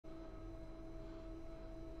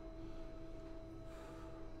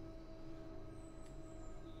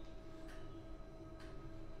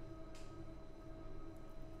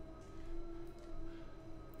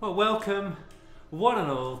Well, welcome one and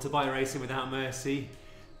all to Bike Racing Without Mercy.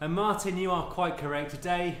 And Martin, you are quite correct.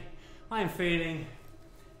 Today I am feeling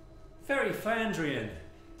very Flandrian,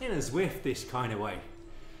 in a Zwiftish kind of way.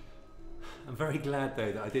 I'm very glad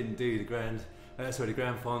though that I didn't do the Grand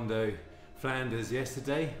Fondo Flanders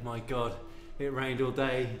yesterday. My God, it rained all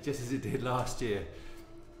day just as it did last year.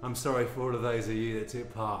 I'm sorry for all of those of you that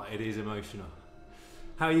took part. It is emotional.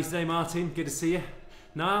 How are you today, Martin? Good to see you.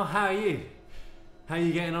 Niall, how are you? How are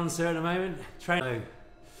you getting on, sir, at the moment? Train.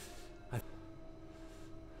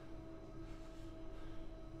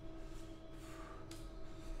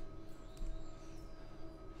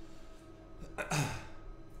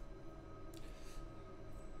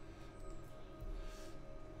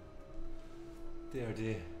 Dear, oh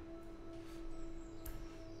dear.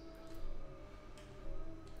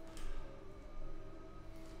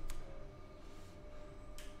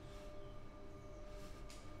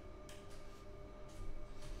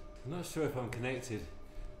 I'm not sure if I'm connected.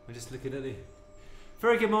 I'm just looking at the...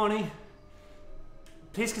 Very good morning.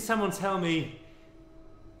 Please can someone tell me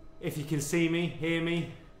if you can see me, hear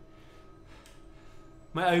me?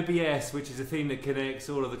 My OBS, which is the thing that connects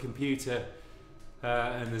all of the computer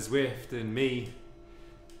and the Zwift and me.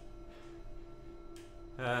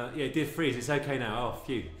 Yeah, it did freeze. It's okay now. Oh,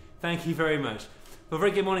 phew. Thank you very much. Well,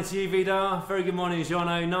 very good morning to you, Vidar. Very good morning,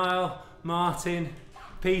 Jono, Niall, Martin,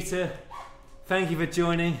 Peter. Thank you for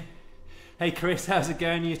joining. Hey Chris, how's it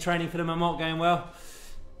going? You're training for the Marmot going well?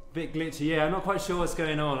 Bit glitchy, yeah, I'm not quite sure what's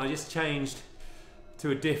going on. I just changed to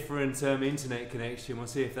a different internet connection. We'll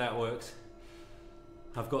see if that works.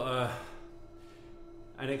 I've got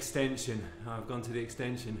an extension. I've gone to the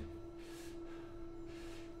extension.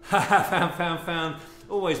 found.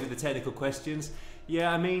 Always with the technical questions.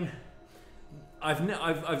 Yeah, I mean, I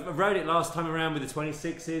rode it last time around with the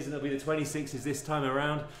 26s, and it'll be the 26s this time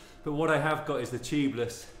around. But what I have got is the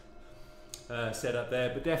tubeless setup there.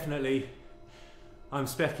 But definitely, I'm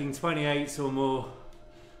specking 28s or more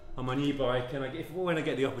on my new bike. And when I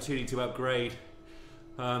get the opportunity to upgrade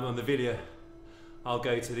on the video, I'll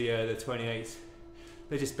go to the 28s.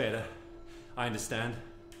 They're just better. I understand.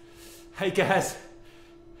 Hey Gaz.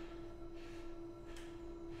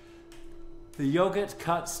 The yogurt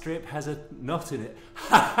cut strip has a knot in it.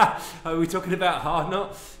 Are we talking about hard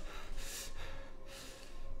knot?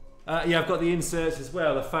 Yeah, I've got the inserts as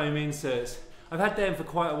well, the foam inserts. I've had them for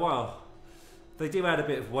quite a while. They do add a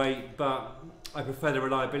bit of weight, but I prefer the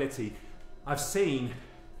reliability. I've seen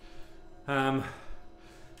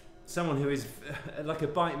someone who is like a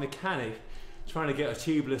bike mechanic trying to get a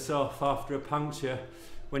tubeless off after a puncture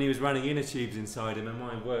when he was running inner tubes inside him, and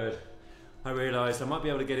my word, I realised I might be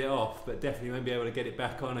able to get it off, but definitely won't be able to get it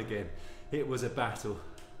back on again. It was a battle,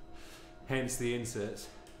 hence the inserts.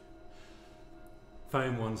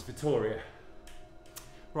 Foam ones, Vittoria.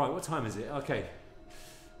 Right, what time is it? Okay.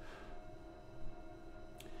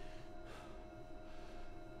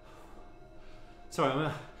 Sorry,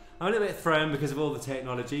 I'm a little bit thrown because of all the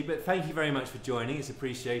technology, but thank you very much for joining, it's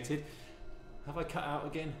appreciated. Have I cut out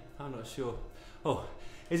again? I'm not sure. Oh,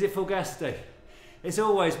 is it full gas today? It's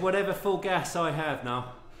always whatever full gas I have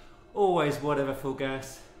now. Always whatever full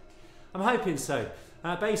gas. I'm hoping so.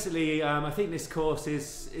 Basically, I think this course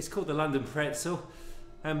it's called the London Pretzel.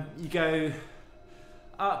 You go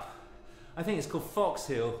up, I think it's called Fox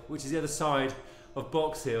Hill, which is the other side of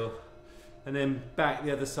Box Hill, and then back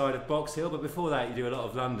the other side of Box Hill, but before that you do a lot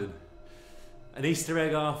of London. An Easter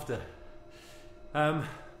egg after. No,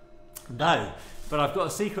 but I've got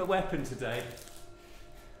a secret weapon today.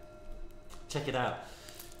 Check it out.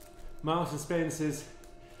 Marks and Spencer's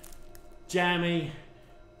jammy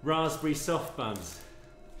raspberry soft buns.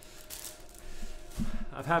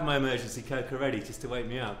 I've had my emergency Coke already just to wake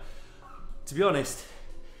me up. To be honest,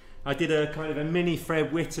 I did a kind of a mini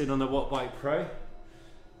Fred Whitten on the Wattbike Pro.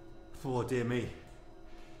 Oh dear me,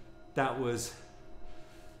 that was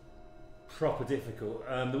proper difficult.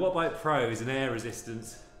 The Wattbike Pro is an air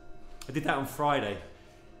resistance. I did that on Friday,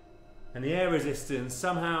 and the air resistance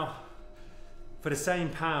somehow, for the same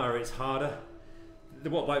power, it's harder. The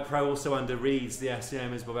Wattbike Pro also underreads the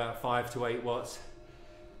RCMs by about 5 to 8 watts.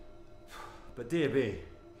 But dear me,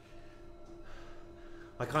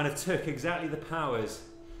 I kind of took exactly the powers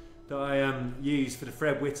that I used for the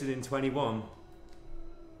Fred Whitten in 21,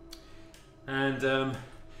 and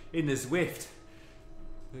in the Zwift,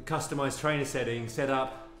 the customized trainer setting, set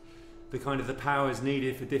up the kind of the powers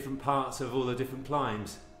needed for different parts of all the different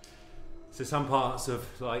climbs. So some parts of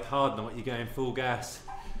like hard knot, you're going full gas,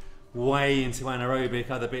 way into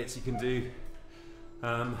anaerobic. Other bits you can do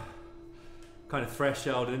kind of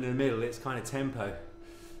threshold, and in the middle it's kind of tempo.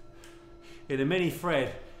 Yeah, the mini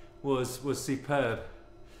Fred was superb.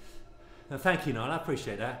 Thank you, Niall. I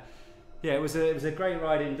appreciate that. Yeah, it was a great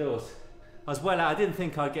ride indoors. I was well out. I didn't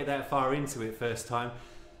think I'd get that far into it first time.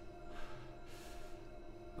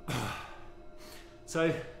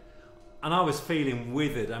 So, and I was feeling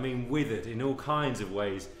withered. I mean, withered in all kinds of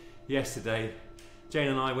ways. Yesterday, Jane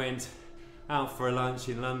and I went out for a lunch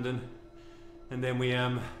in London, and then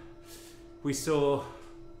we saw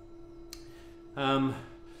a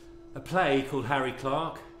play called Harry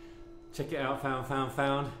Clark. Check it out,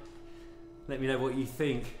 found. Let me know what you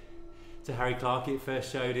think to Harry Clark. It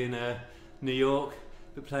first showed in New York,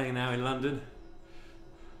 but playing now in London.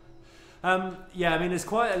 Yeah, I mean, there's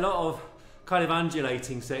quite a lot of kind of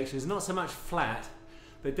undulating sections, not so much flat,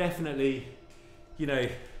 but definitely, you know,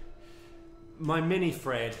 my mini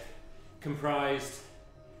Fred comprised,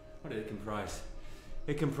 what did it comprise?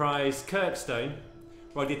 It comprised Kirkstone,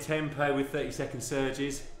 where I did tempo with 30-second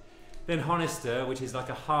surges, then Honister, which is like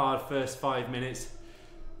a hard first 5 minutes,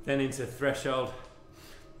 then into Threshold,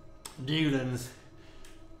 Newlands,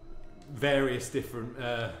 various different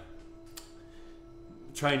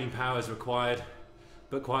training powers required,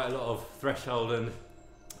 but quite a lot of Threshold and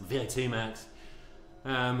VO2 max.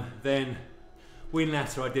 Then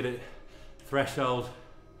Windlatter I did at Threshold,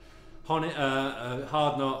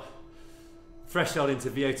 hard knot, Threshold into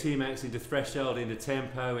VO2 max, into Threshold, into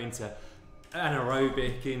tempo, into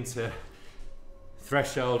anaerobic, into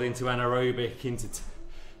Threshold, into anaerobic, into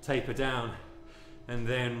taper down, and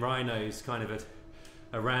then Rhinos, kind of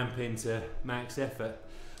a ramp into max effort.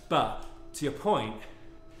 But to your point,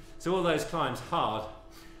 so all those climbs hard,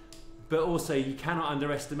 but also you cannot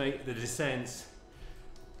underestimate the descents,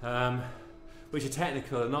 which are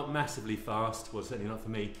technical and not massively fast, well certainly not for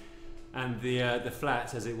me, and the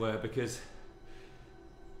flats, as it were, because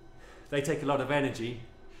they take a lot of energy,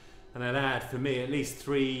 and they'll add, for me, at least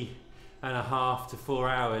 3.5 to 4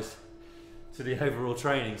 hours to the overall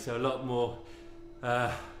training, so a lot more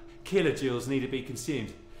kilojoules need to be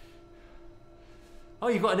consumed. Oh,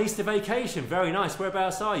 you've got an Easter vacation, very nice.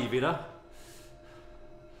 Whereabouts are you, Vida?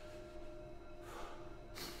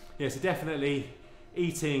 Yeah, so definitely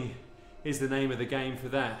eating is the name of the game for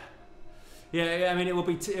that. Yeah, I mean, it'll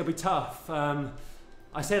be tough.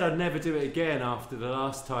 I said I'd never do it again after the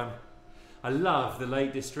last time. I love the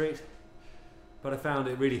Lake District, but I found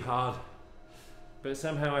it really hard. But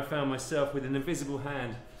somehow I found myself with an invisible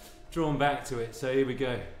hand drawn back to it, so here we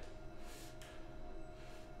go.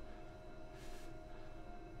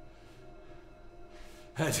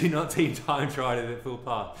 Do not team time trial it at full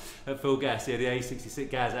power, at full gas. Yeah, the A66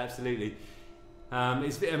 gas, absolutely. I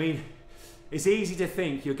mean, it's easy to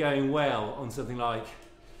think you're going well on something like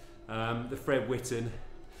the Fred Whitten,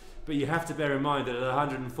 but you have to bear in mind that at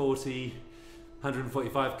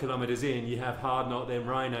 145 kilometers in, you have hard knot, then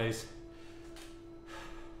Rhinos,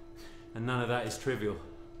 and none of that is trivial.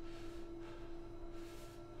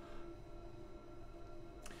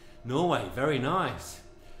 Norway, very nice.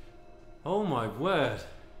 Oh my word.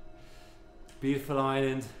 Beautiful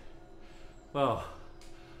island. Well,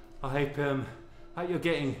 I hope you're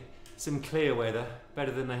getting some clear weather,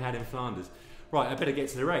 better than they had in Flanders. Right, I better get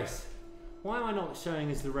to the race. Why am I not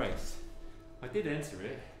showing us the race? I did enter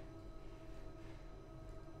it.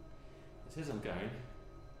 It says I'm going.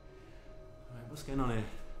 Right, what's going on here?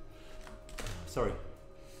 Oh, sorry.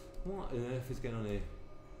 What on earth is going on here?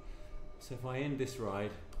 So if I end this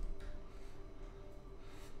ride,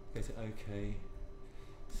 go to OK,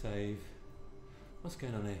 save. What's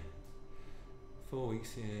going on here? 4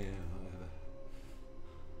 weeks, yeah, whatever.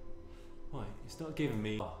 Right, it's not giving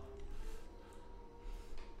me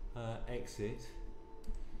exit.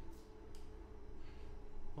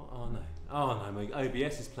 What? Oh no, my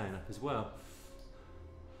OBS is playing up as well.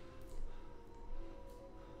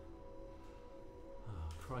 Oh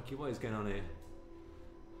crikey, what is going on here?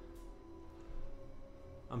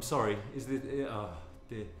 I'm sorry, is this, oh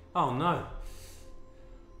dear. Oh no.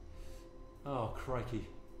 Oh crikey.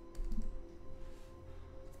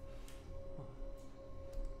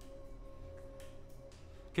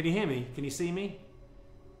 Can you hear me? Can you see me?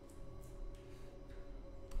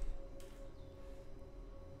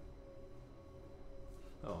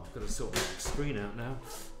 Oh, I've got to sort the screen out now.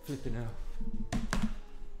 Flipping out.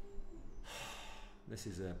 This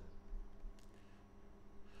is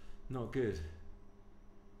not good.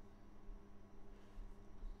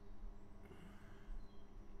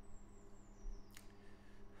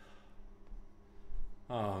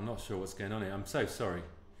 Oh, I'm not sure what's going on here. I'm so sorry.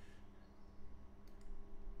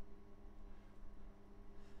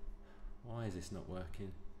 Why is this not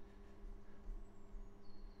working?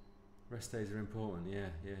 Rest days are important, yeah.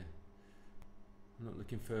 I'm not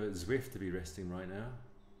looking for Zwift to be resting right now.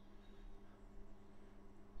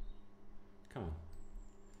 Come on.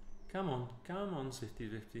 Come on. Come on, Swifty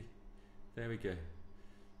Zwifty. There we go.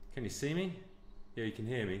 Can you see me? Yeah, you can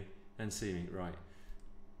hear me and see me. Right.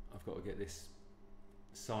 I've got to get this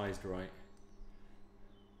sized right.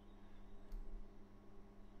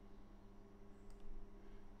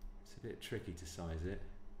 It's a bit tricky to size it.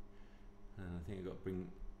 And I think I've got to bring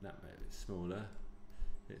that bit a bit smaller.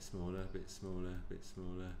 Bit smaller, bit smaller, bit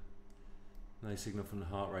smaller. No signal from the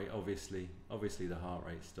heart rate, obviously the heart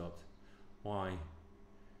rate stopped. Why?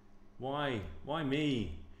 Why? Why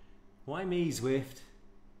me? Why me, Zwift?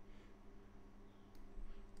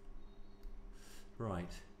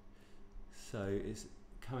 Right, so it's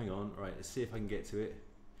coming on. Right, let's see if I can get to it.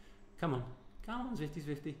 Come on, Zwifty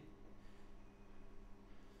Zwifty.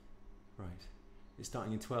 Right, it's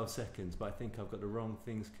starting in 12 seconds, but I think I've got the wrong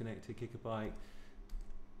things connected. Kick a bike.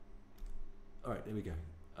 All right, there we go.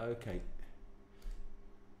 Okay.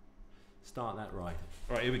 Start that right.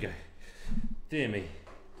 All right, here we go. Dear me.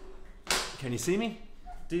 Can you see me?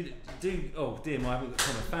 Oh dear me, I haven't got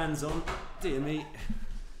my fans on. Dear me.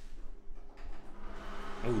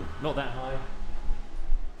 Oh, not that high.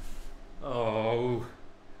 Oh.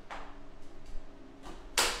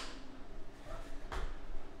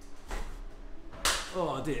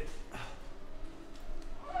 Oh dear.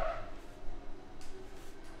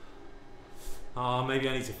 Oh, maybe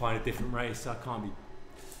I need to find a different race. I can't be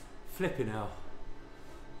flipping out.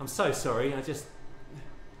 I'm so sorry. I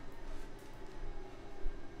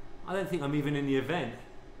don't think I'm even in the event.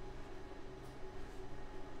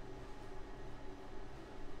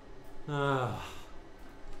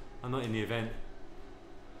 I'm not in the event.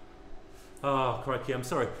 Oh, crikey, I'm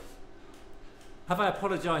sorry. Have I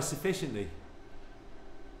apologised sufficiently?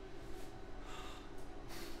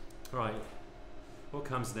 Right, what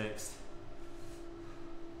comes next?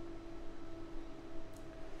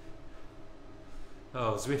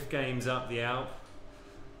 Oh, Zwift games up the Alp.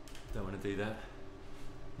 Don't want to do that.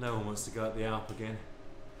 No one wants to go up the Alp again.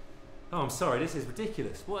 Oh, I'm sorry, this is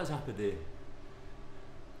ridiculous. What has happened here?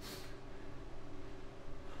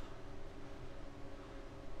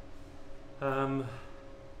 Oh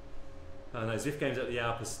no, Zwift games up the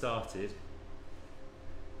Alp has started.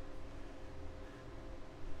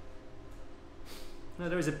 No,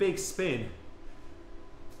 there is a big spin.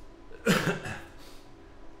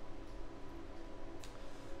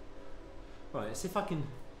 Right, let's see if I can...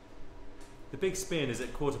 The big spin is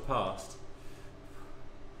at 1/4 past.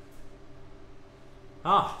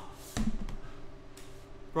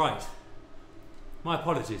 Right. My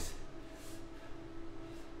apologies.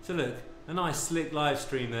 So look, a nice slick live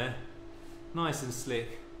stream there. Nice and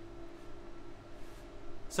slick.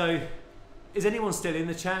 So, is anyone still in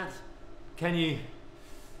the chat? Can you...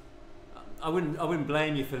 I wouldn't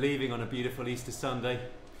blame you for leaving on a beautiful Easter Sunday.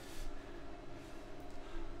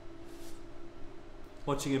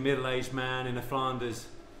 Watching a middle-aged man in a Flanders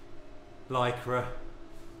lycra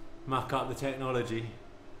muck up the technology.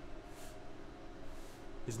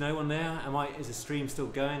 Is no one there? Is the stream still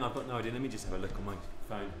going? I've got no idea. Let me just have a look on my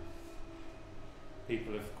phone.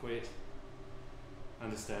 People have quit,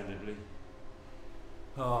 understandably.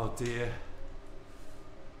 Oh dear.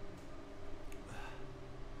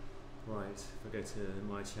 Right, if I go to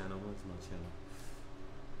my channel, where's my channel?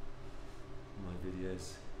 My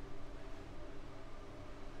videos.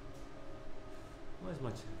 Where's my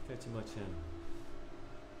channel? Go to my channel.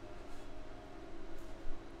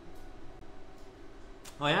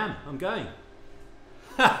 I'm going.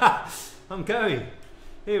 I'm going.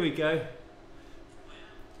 Here we go.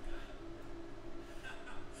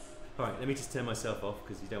 Alright, let me just turn myself off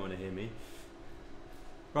because you don't want to hear me.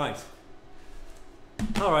 Right.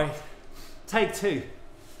 Alright. Take 2.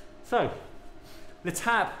 So,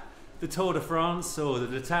 L'Etape the Tour de France, or the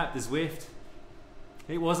L'Etape de Zwift,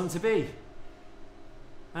 it wasn't to be.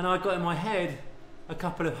 And I got in my head a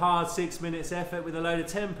couple of hard 6 minutes effort with a load of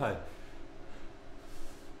tempo.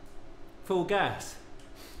 Full gas.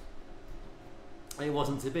 It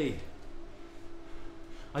wasn't to be.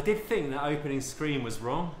 I did think that opening screen was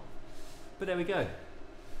wrong, but there we go.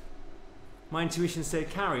 My intuition said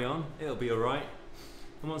carry on, it'll be alright.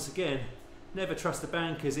 And once again, never trust the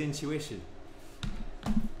banker's intuition.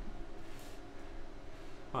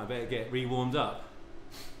 I better get re-warmed up.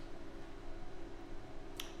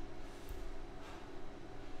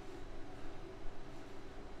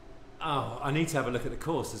 Oh, I need to have a look at the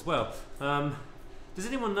course as well. Does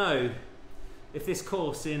anyone know if this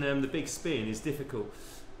course in the Big Spin is difficult?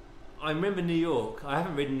 I remember New York. I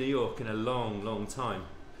haven't ridden New York in a long, long time.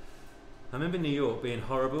 I remember New York being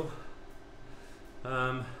horrible.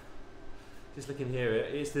 Just looking here,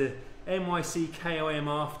 it's the NYC KOM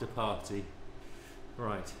after party.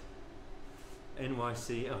 Right.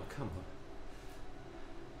 NYC. Oh, come on.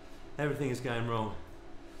 Everything is going wrong.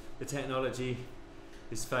 The technology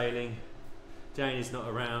is failing. Jane is not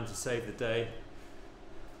around to save the day.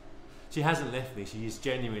 She hasn't left me. She is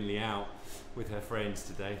genuinely out with her friends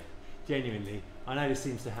today. Genuinely. I know this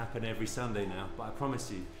seems to happen every Sunday now, but I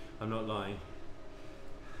promise you, I'm not lying.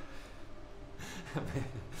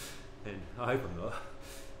 And I hope I'm not.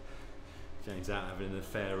 Jane's out having an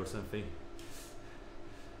affair or something.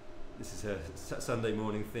 This is her Sunday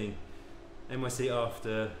morning thing. NYC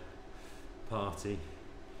after party.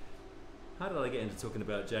 How did I get into talking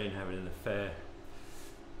about Jane having an affair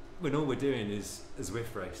when all we're doing is a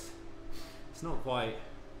Zwift race? It's not quite,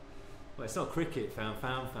 well, it's not cricket, fan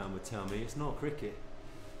would tell me. It's not cricket.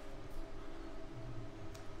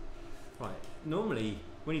 Right, normally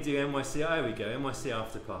when you do NYC, oh, there we go, NYC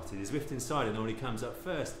after party, the Zwift Insider normally comes up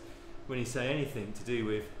first when you say anything to do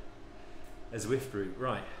with a Zwift route.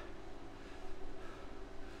 Right.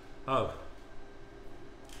 Oh.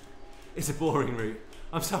 It's a boring route.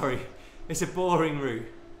 I'm sorry. It's a boring route.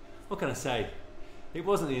 What can I say? It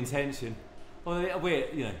wasn't the intention. Well, we're,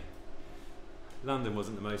 you know, London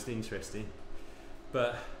wasn't the most interesting.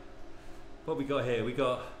 But what we got here,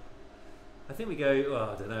 I think we go,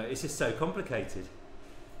 well, I don't know, it's just so complicated.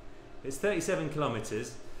 It's 37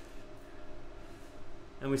 kilometres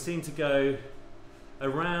and we seem to go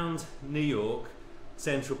around New York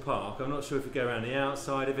Central Park. I'm not sure if we go around the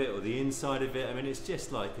outside of it or the inside of it. I mean, it's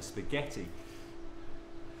just like a spaghetti.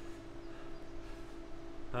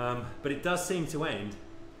 But it does seem to end,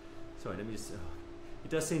 sorry, let me just, it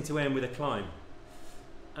does seem to end with a climb.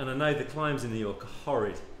 And I know the climbs in New York are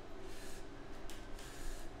horrid.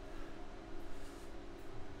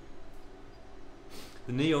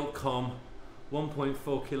 The New York Com,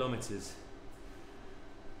 1.4 kilometres.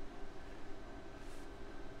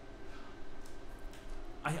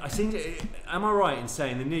 I seem to, am I right in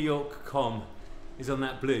saying the New York Com is on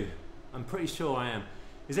that blue? I'm pretty sure I am.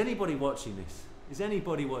 Is anybody watching this? Is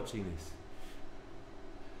anybody watching this?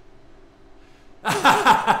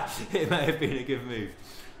 It may have been a good move.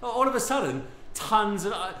 All of a sudden, tons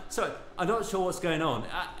of, sorry, I'm not sure what's going on.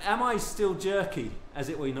 Am I still jerky? As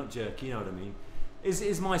it were, not jerky, you know what I mean?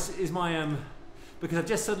 Is my because I've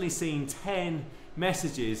just suddenly seen 10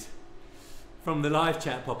 messages from the live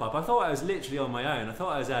chat pop up. I thought I was literally on my own. I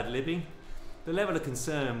thought I was ad-libbing. The level of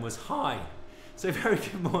concern was high. So very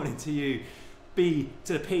good morning to you. B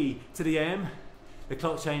to the P to the M. The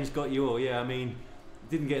clock change got you all. Yeah, I mean,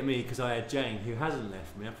 it didn't get me because I had Jane, who hasn't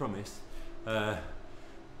left me, I promise.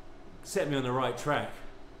 Set me on the right track.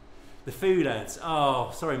 The food ads.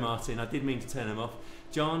 Oh, sorry Martin, I did mean to turn them off.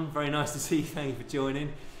 John, very nice to see you. Thank you for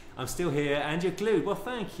joining. I'm still here and you're glued. Well,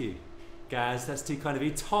 thank you. Gaz, that's too kind of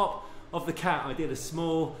you. Top of the Cat, I did a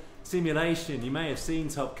small simulation. You may have seen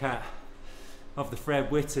Top Cat of the Fred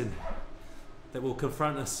Whitten that will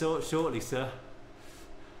confront us shortly, sir.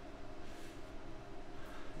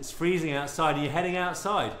 It's freezing outside. Are you heading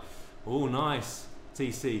outside? Oh, nice.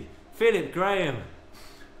 TC. Philip Graham,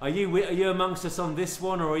 are you amongst us on this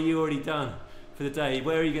one, or are you already done for the day?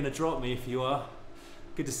 Where are you going to drop me if you are?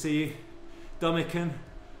 Good to see you. Dominican,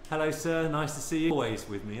 hello sir, nice to see you. Always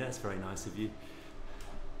with me, that's very nice of you.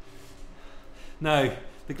 No,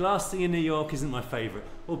 the glass thing in New York isn't my favourite,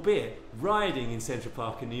 albeit riding in Central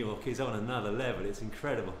Park in New York is on another level. It's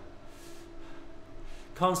incredible.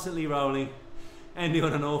 Constantly rolling, ending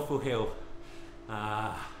on an awful hill.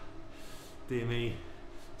 Ah, dear me.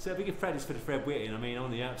 So we give practice for the Fred Whitten. I mean,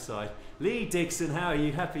 on the outside. Lee Dixon, how are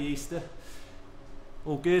you? Happy Easter.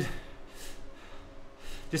 All good.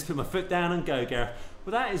 Just put my foot down and go, Gareth.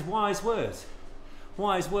 Well, that is wise words.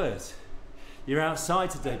 Wise words. You're outside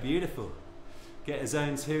today, beautiful. Get a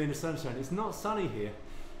zone 2 in the sunshine. It's not sunny here.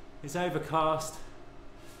 It's overcast.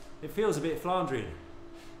 It feels a bit Flandrian.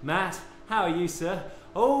 Matt, how are you, sir?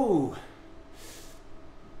 Oh,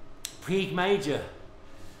 Puig Major.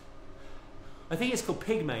 I think it's called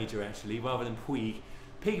Pig Major actually, rather than Puig.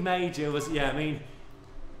 Pig Major was, yeah, I mean,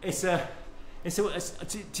 to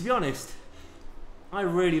be honest, I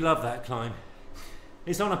really love that climb.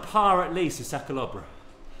 It's on a par at least with Sacalobra.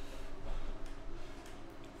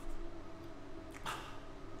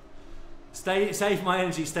 Save my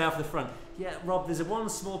energy, stay off the front. Yeah, Rob, there's one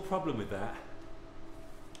small problem with that.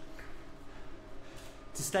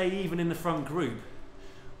 To stay even in the front group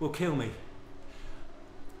will kill me.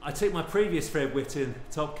 I took my previous Fred Whitten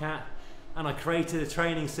Top Cat and I created a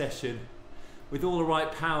training session with all the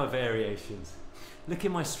right power variations. Look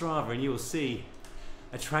in my Strava and you will see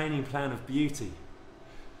a training plan of beauty.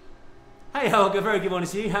 Hey Helga, very good morning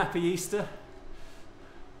to you. Happy Easter.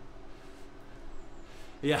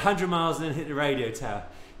 Yeah, 100 miles and then hit the radio tower.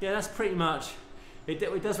 Yeah, that's pretty much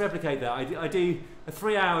It does replicate that. I do a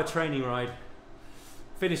 3-hour training ride,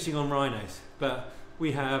 finishing on rhinos, but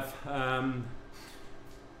we have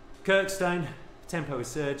Kirkstone, tempo with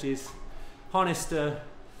surges, Honister,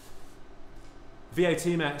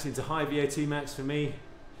 VO2 max into high VO2 max for me,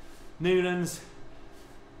 Newlands,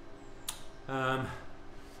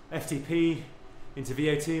 FTP into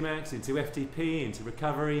VO2 max, into FTP, into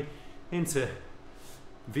recovery, into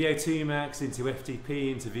VO2 max, into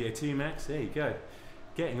FTP, into VO2 max. There you go.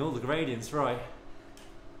 Getting all the gradients right.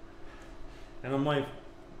 And on my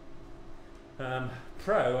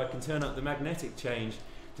Pro, I can turn up the magnetic change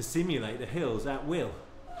to simulate the hills at will.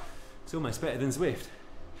 It's almost better than Zwift.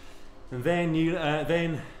 And then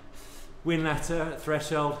then wind ladder at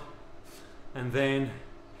threshold, and then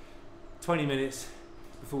 20 minutes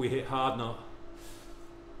before we hit hard knot.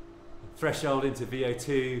 Threshold into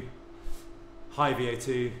VO2, high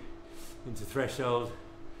VO2, into threshold,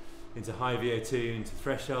 into high VO2, into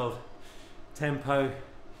threshold, tempo,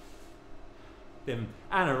 then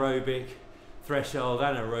anaerobic, threshold,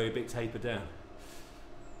 anaerobic, taper down.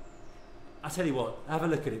 I tell you what, have a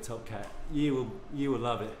look at it, Top Cat. You will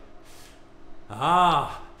love it.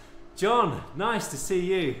 Ah, John, nice to see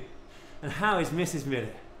you. And how is Mrs.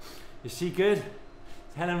 Millett? Is she good?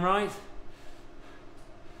 Is Helen right?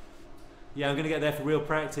 Yeah, I'm going to get there for real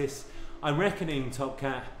practice. I'm reckoning, Top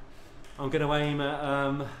Cat, I'm going to aim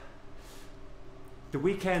at the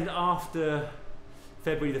weekend after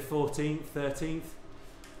February the 14th, 13th,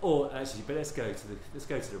 or actually, but let's go to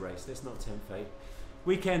the race. Let's not tempt fate.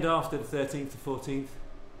 Weekend after the 13th to 14th,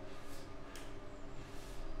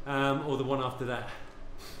 or the one after that.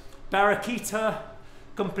 Barraquita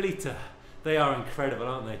Completa. They are incredible,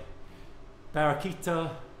 aren't they?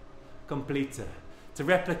 Barraquita Completa. To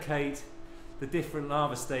replicate the different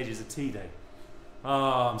lava stages of T-Day.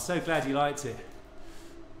 Oh, I'm so glad you liked it.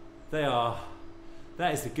 They are.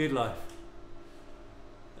 That is the good life.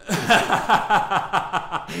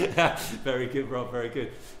 Very good, Rob, very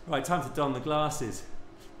good. Right, time to don the glasses.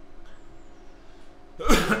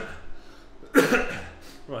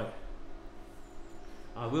 Right.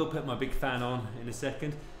 I will put my big fan on in a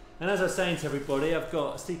second. And as I was saying to everybody, I've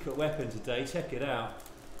got a secret weapon today. Check it out.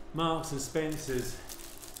 Marks and Spencer's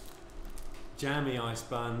jammy ice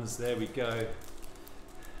buns. There we go.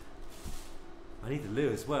 I need the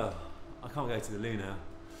loo as well. I can't go to the loo now.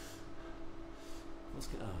 What's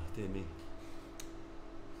going on? Oh, dear me.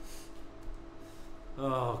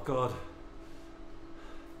 Oh, God.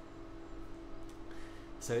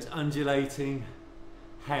 So it's undulating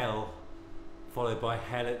hell, followed by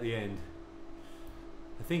hell at the end.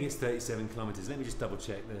 I think it's 37 kilometres. Let me just double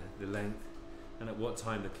check the length and at what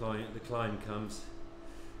time the climb comes.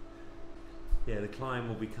 Yeah, the climb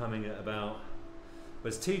will be coming at about, well,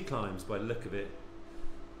 there's 2 climbs by the look of it.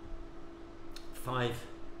 5,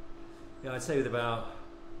 yeah, I'd say with about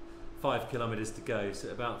 5 kilometres to go, so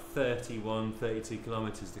about 31, 32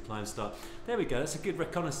 kilometres to climb start. There we go, that's a good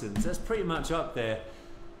reconnaissance. That's pretty much up there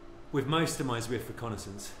with most of my Zwift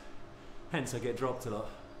reconnaissance. Hence I get dropped a lot.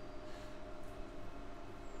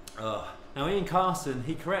 Now Ian Carson,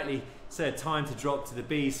 he correctly said time to drop to the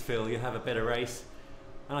B's, Phil, you'll have a better race.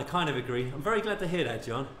 And I kind of agree. I'm very glad to hear that,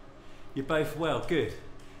 John. You're both well, good.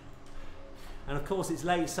 And of course it's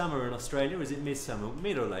late summer in Australia, or is it midsummer?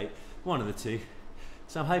 Mid or late, one of the two.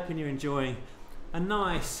 So I'm hoping you're enjoying a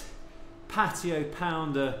nice patio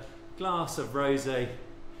pounder, glass of rosé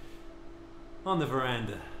on the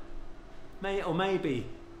veranda. Or maybe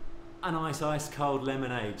a nice ice cold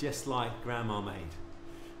lemonade, just like Grandma made.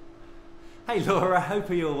 Hey Laura, I hope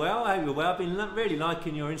you're well. I hope you're well. I've been really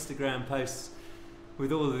liking your Instagram posts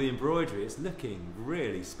with all of the embroidery. It's looking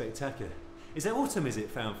really spectacular. Is it autumn, is it?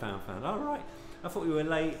 Found. All right. I thought we were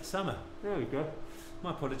late summer. There we go. My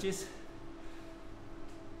apologies.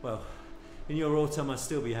 Well, in your autumn I'll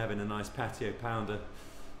still be having a nice patio pounder,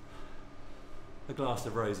 a glass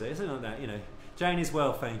of rosé, something like that, you know. Jane is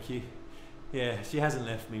well, thank you. Yeah, she hasn't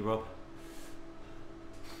left me, Rob.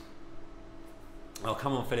 Oh,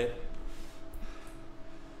 come on, Philip.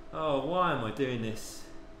 Oh, why am I doing this?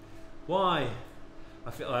 Why? I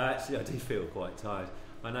do feel quite tired.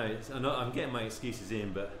 I know, I'm getting my excuses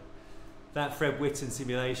in, but that Fred Whitten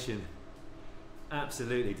simulation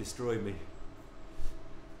absolutely destroyed me.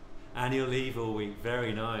 Annual leave all week,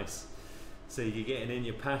 very nice. So you're getting in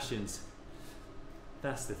your passions.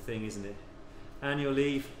 That's the thing, isn't it? Annual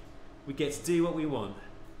leave, we get to do what we want,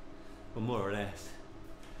 or more or less.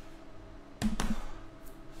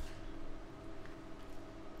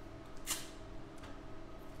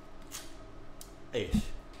 Ish.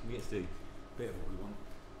 We get to do a bit of what we want.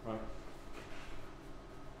 Right.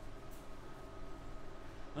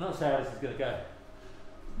 I'm not sure how this is going to go.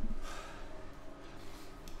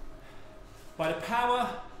 By the power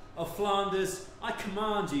of Flanders, I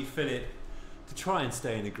command you, Philip, to try and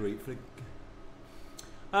stay in the group.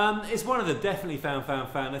 It's one of them, definitely fan.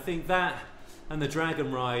 I think that and the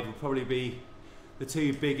Dragon Ride will probably be the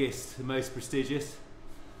two biggest, the most prestigious.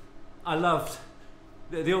 I loved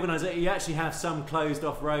the organisation. You actually have some closed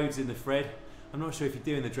off roads in the Fred. I'm not sure if you're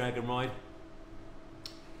doing the Dragon Ride,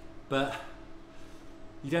 but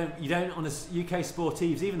you don't on the UK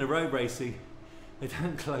Sportives, even the road racing, they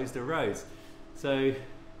don't close the roads. So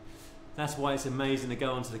that's why it's amazing to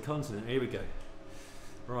go onto the continent. Here we go.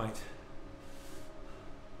 Right.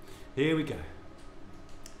 Here we go.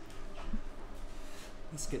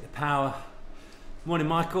 Let's get the power. Morning,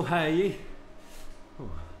 Michael. How are you? Oh,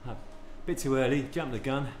 a bit too early. Jumped the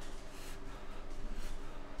gun.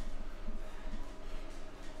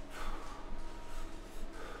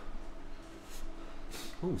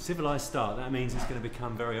 Oh, civilised start. That means it's going to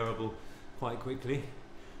become very horrible quite quickly.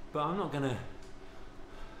 But I'm not going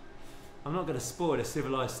to spoil a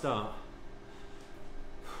civilised start.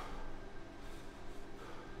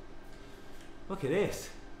 Look at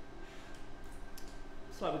this.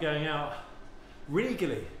 It's like we're going out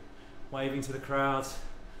regally, waving to the crowds.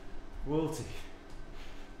 Royalty.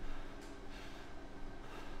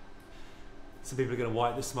 Some people are going to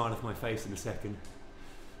wipe the smile off my face in a second.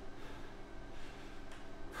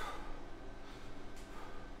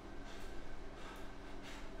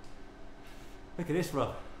 Look at this,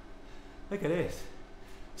 Rob. Look at this.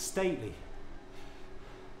 Stately.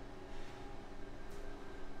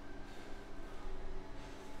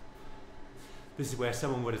 This is where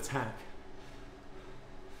someone would attack.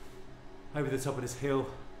 Over the top of this hill,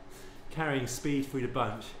 carrying speed through the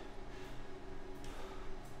bunch.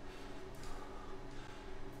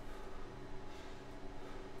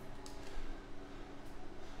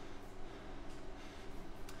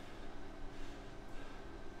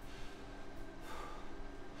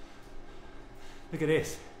 Look at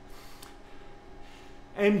this.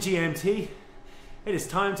 MGMT, it is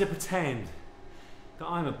time to pretend that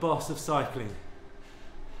I'm a boss of cycling.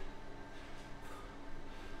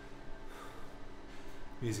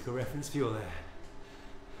 Musical reference for you there.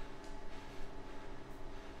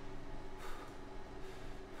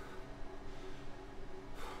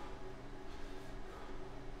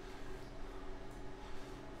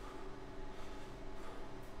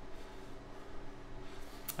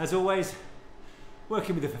 As always,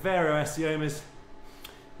 working with the Favero Assiomas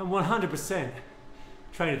and 100%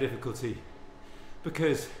 trainer difficulty,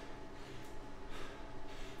 because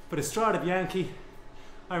for the Strada Bianchi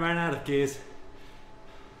I ran out of gears,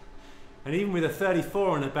 and even with a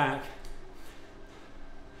 34 on the back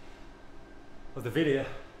of the video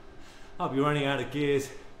I'll be running out of gears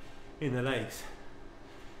in the lakes.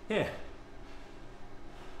 Yeah,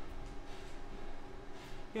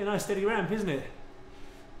 nice steady ramp, isn't it?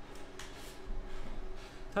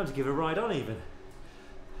 Time to give a ride on even.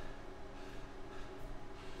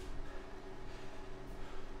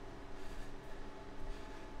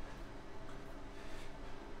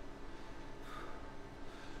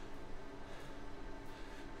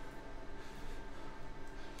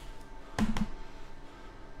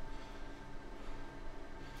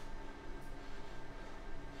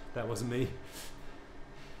 That wasn't me.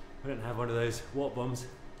 I don't have one of those watt bombs.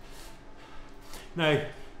 No,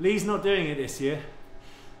 Lee's not doing it this year.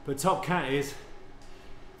 But Top Cat is.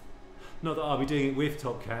 Not that I'll be doing it with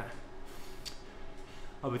Top Cat.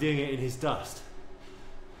 I'll be doing it in his dust.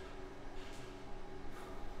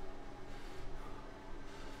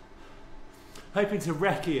 Hoping to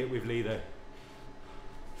recce it with Lee though.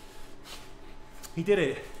 He did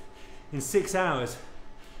it in 6 hours,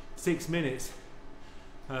 6 minutes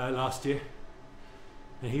last year.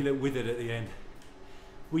 And he looked withered at the end.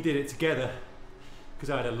 We did it together because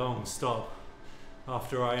I had a long stop.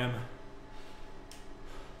 After I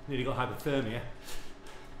nearly got hypothermia.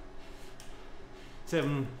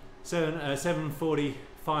 7:45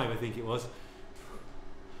 I think it was.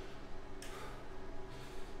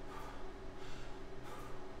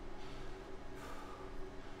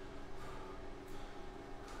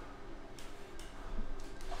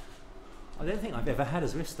 I don't think I've ever had a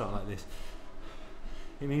Zwift start like this.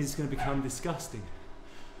 It means it's going to become disgusting.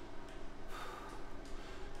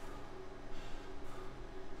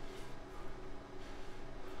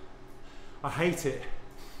 I hate it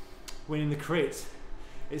when in the crits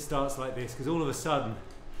it starts like this, because all of a sudden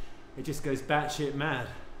it just goes batshit mad.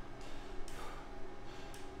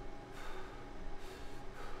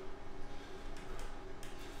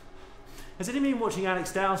 Has anyone been watching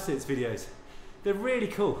Alex Dowsett's videos? They're really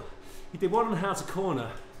cool. He did one on how to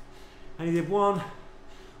corner, and he did one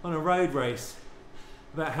on a road race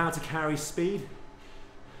about how to carry speed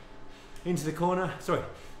into the corner. Sorry,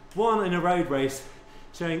 one in a road race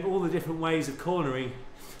showing all the different ways of cornering,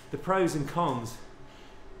 the pros and cons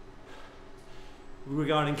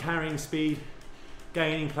regarding carrying speed,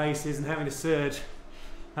 gaining places and having to surge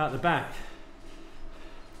out the back.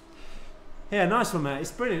 Yeah, nice one, Matt.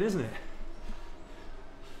 It's brilliant, isn't it?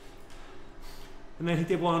 And then he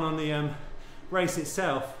did one on the race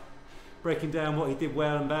itself, breaking down what he did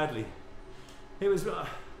well and badly. It was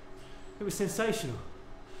sensational.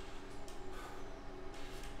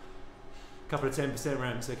 Couple of 10%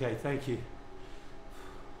 ramps. Okay, thank you.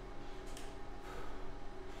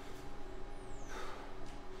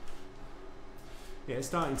 Yeah, it's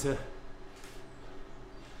starting to.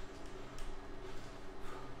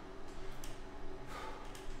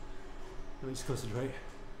 Let me just concentrate.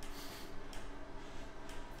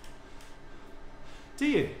 Do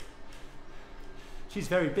you? She's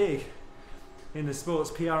very big in the sports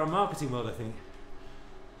PR and marketing world, I think.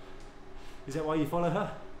 Is that why you follow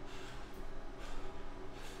her?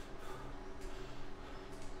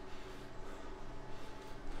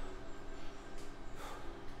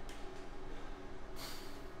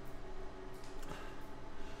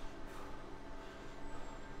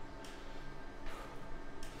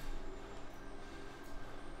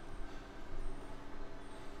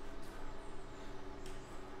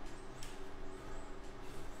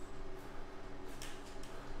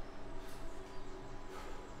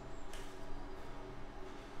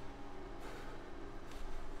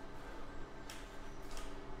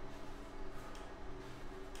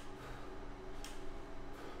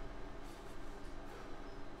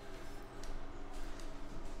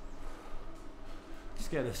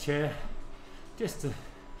 Get this chair just to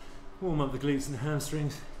warm up the glutes and the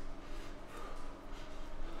hamstrings.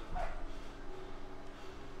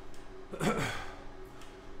 So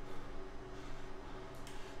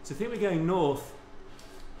I think we're going north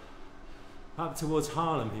up towards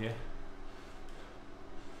Harlem here.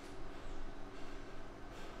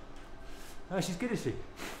 Oh, she's good, is she?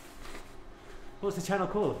 What's the channel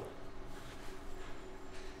called?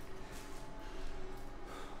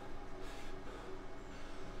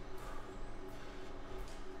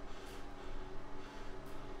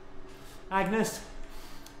 Agnes,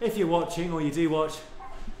 if you're watching, or you do watch,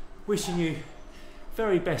 wishing you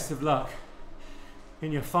very best of luck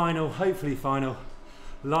in your final, hopefully final,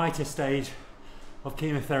 lighter stage of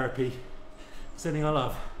chemotherapy. Sending our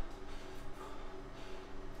love.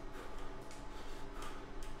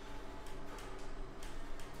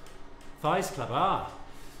 Thighs Club, ah.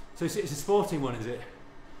 So it's a sporting one, is it?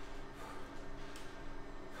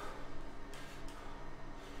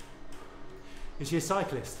 Is she a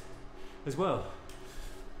cyclist as well?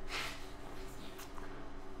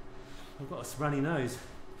 I've got a runny nose.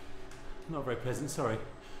 Not very pleasant, sorry.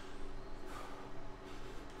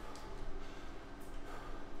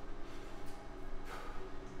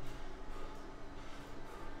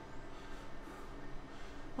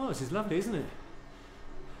 Oh, this is lovely, isn't it?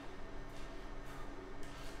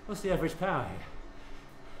 What's the average power here?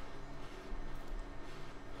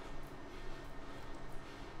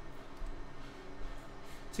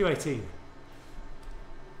 218.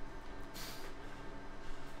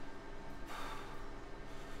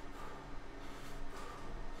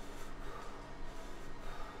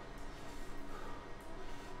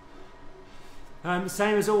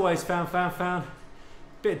 Same as always, found.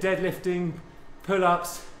 Bit of deadlifting,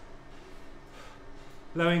 pull-ups,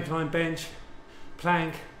 low incline bench,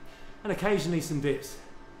 plank, and occasionally some dips.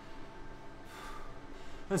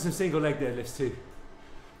 And some single leg deadlifts too.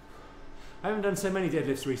 I haven't done so many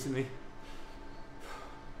deadlifts recently.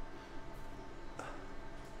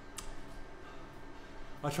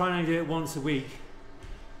 I try and only do it once a week,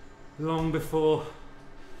 long before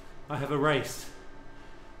I have a race.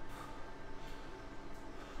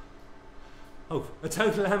 Oh, a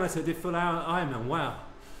total amateur did full hour Ironman, wow.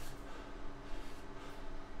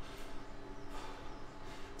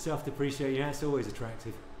 Self-depreciating, yeah, it's always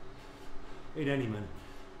attractive. In any man,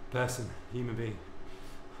 person, human being.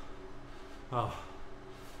 Oh,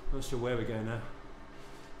 not sure where we're going now.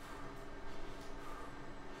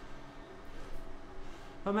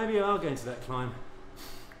 Oh, maybe we are going to that climb.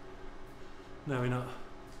 No, we're not.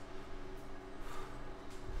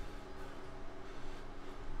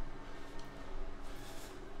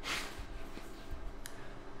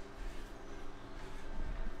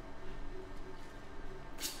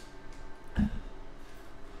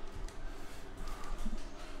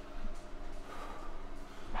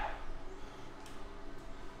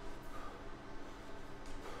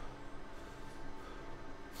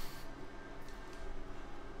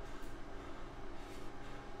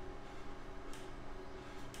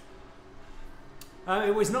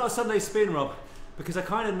 It was not a Sunday spin, Rob, because I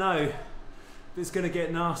kind of know that it's going to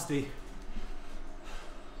get nasty.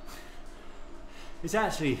 It's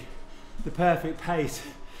actually the perfect pace.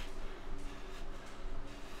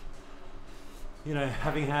 You know,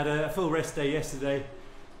 having had a full rest day yesterday,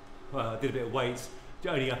 well, I did a bit of weights,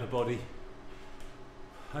 only upper body.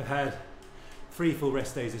 I've had 3 full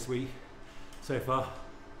rest days this week so far.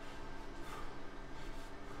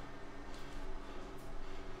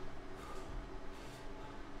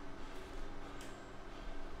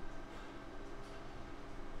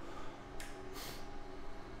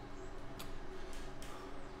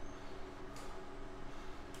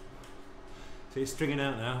 So you're stringing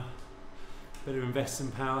out now. Better invest some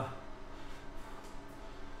power.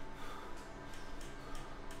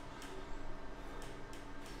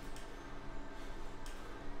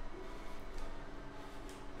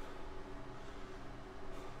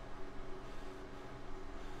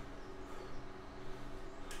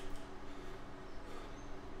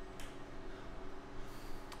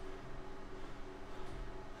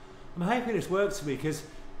 I'm hoping this works for me because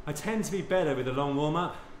I tend to be better with a long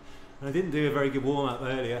warm-up, and I didn't do a very good warm-up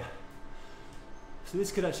earlier. So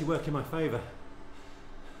this could actually work in my favour.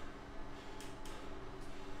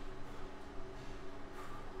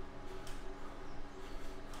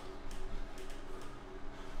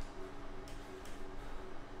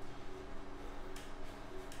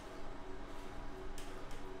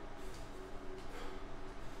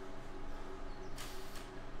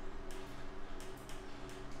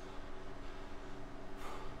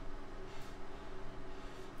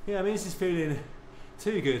 Yeah, I mean, this is feeling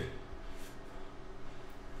too good.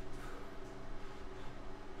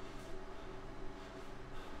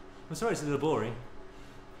 I'm sorry it's a little boring.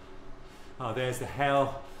 Oh, there's the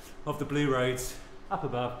hell of the blue roads up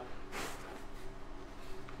above.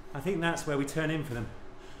 I think that's where we turn in for them.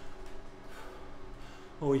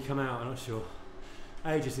 Or we come out, I'm not sure.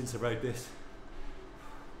 Ages since I rode this.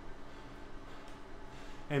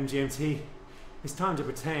 MGMT, it's time to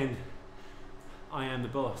pretend I am the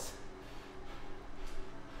boss.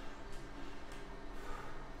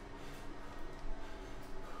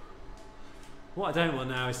 What I don't want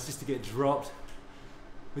now is just to get dropped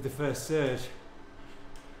with the first surge,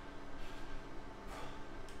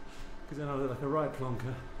 because then I look like a right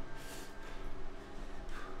plonker.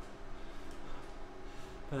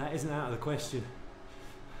 But that isn't out of the question.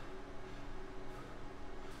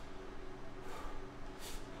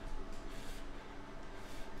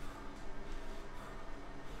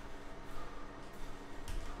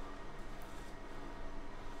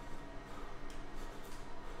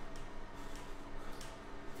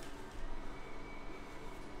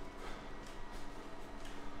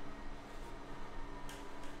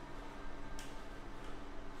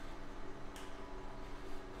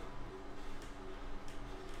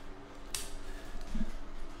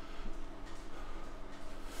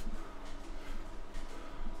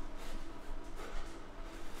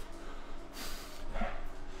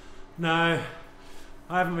 No,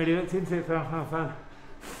 I haven't really looked into it for how fun.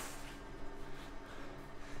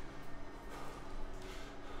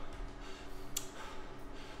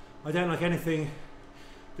 I don't like anything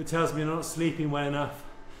that tells me I'm not sleeping well enough,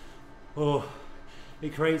 or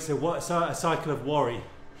it creates a cycle of worry,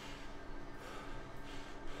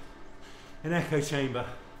 an echo chamber.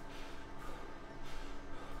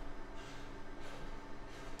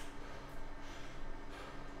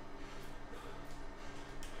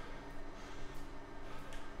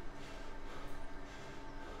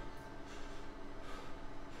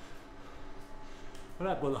 Well,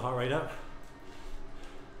 that brought the heart rate up.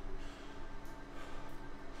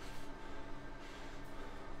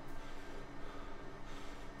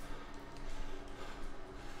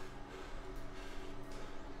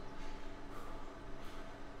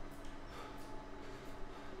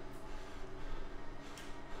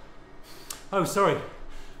 Oh, sorry,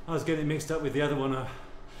 I was getting mixed up with the other one.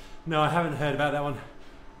 No, I haven't heard about that one.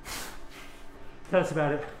 Tell us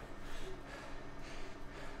about it.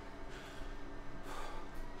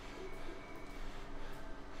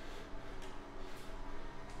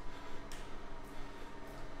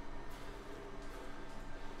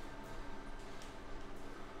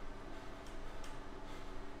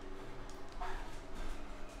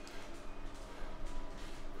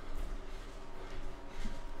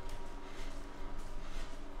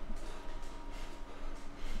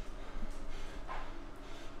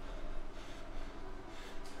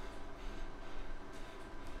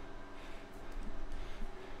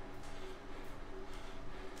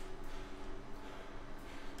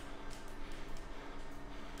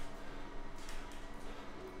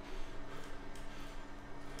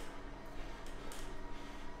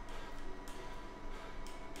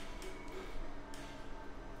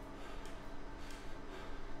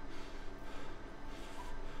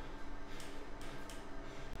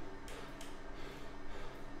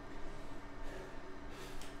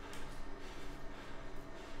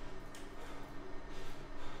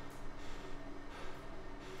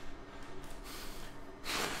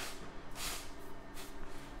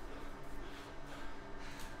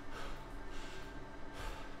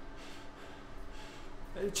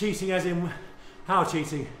 cheating as in how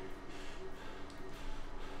cheating?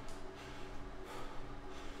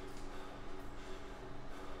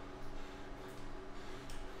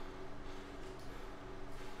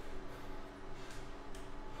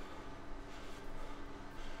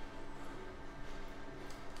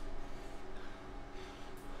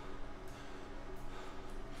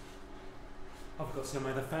 I've got some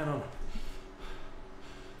other fan on.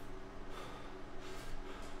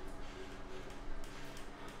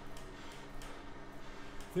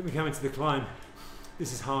 I think we're coming to the climb.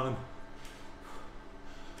 This is Harlem.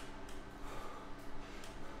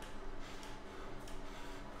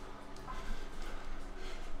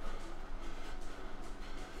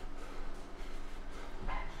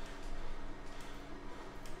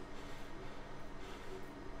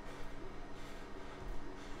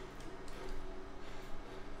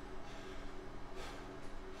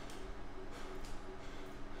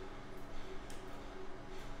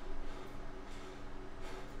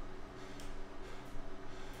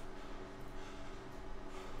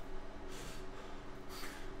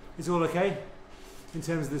 It's all okay in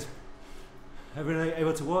terms of this. Everyone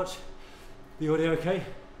able to watch? The audio okay?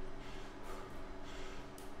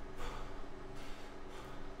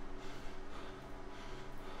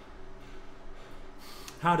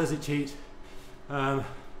 How does it cheat? How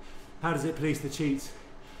does it police the cheats?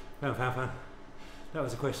 Fan. That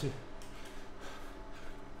was a question.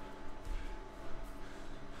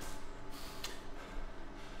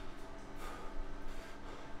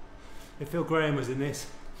 If Phil Graham was in this,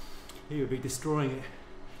 he would be destroying it.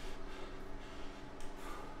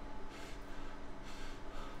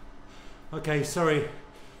 Okay, sorry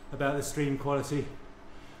about the stream quality.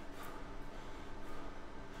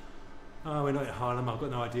 Oh, we're not in Harlem, I've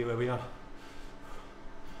got no idea where we are.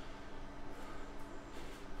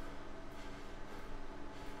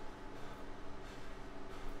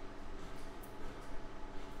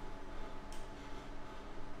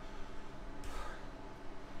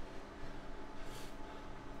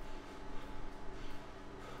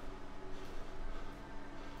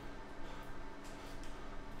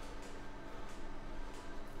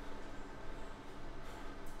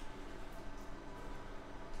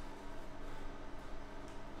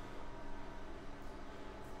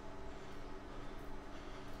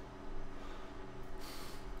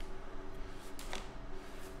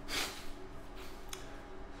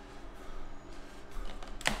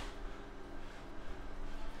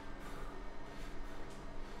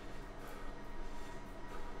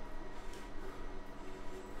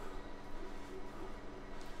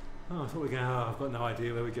 Oh, I thought we were going, oh, I've got no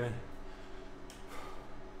idea where we're going.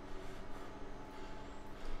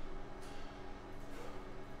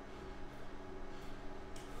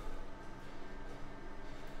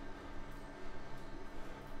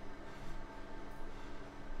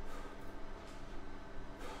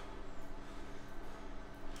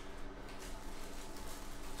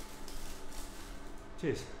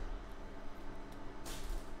 Cheers.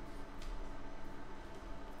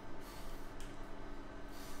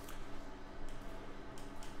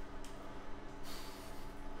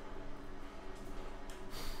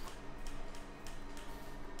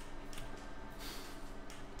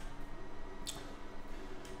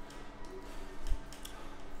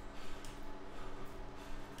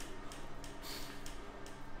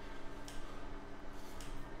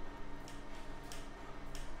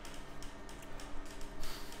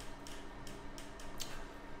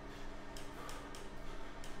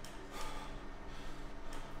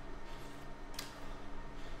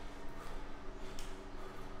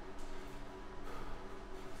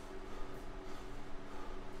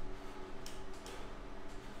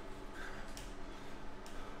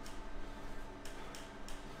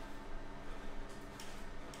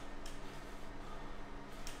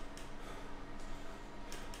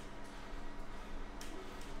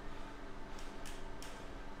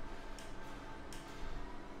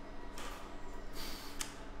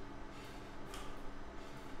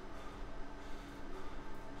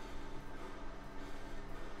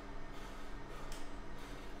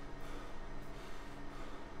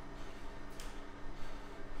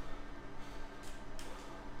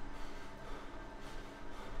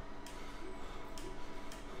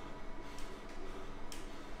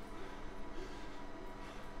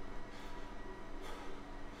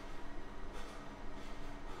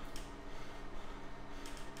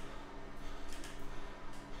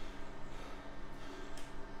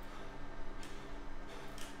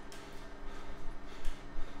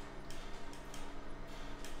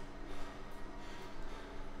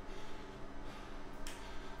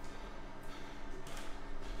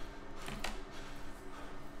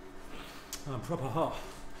 I'm proper hot.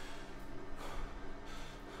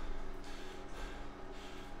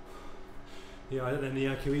 Yeah, I don't know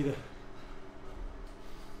Nyaku either.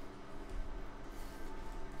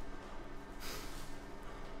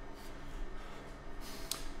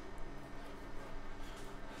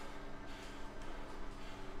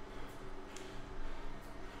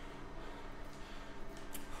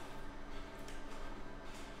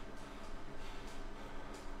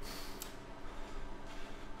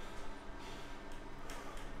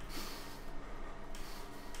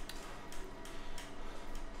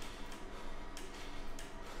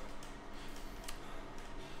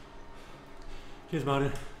 Cheers,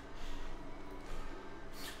 Martin.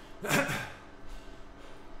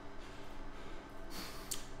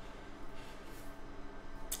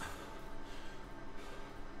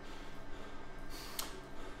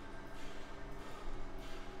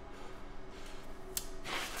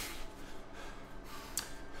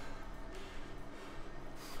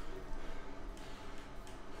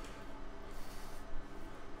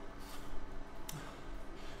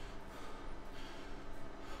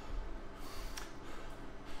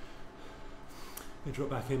 Drop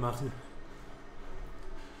back in, Martin.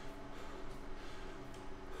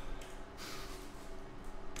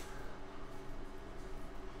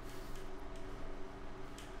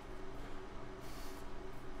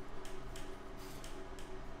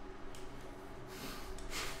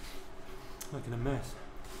 Making a mess.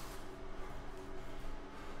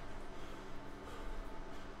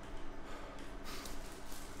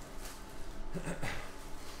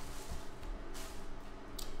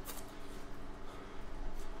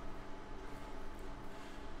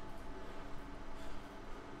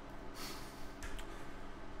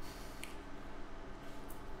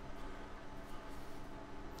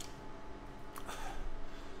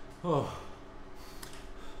 Oh.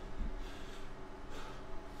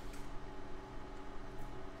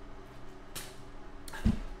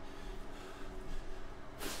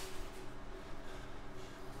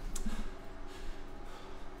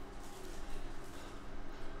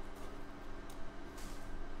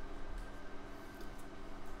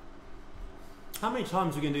 How many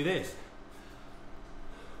times are we going to do this?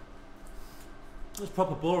 It's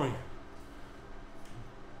proper boring.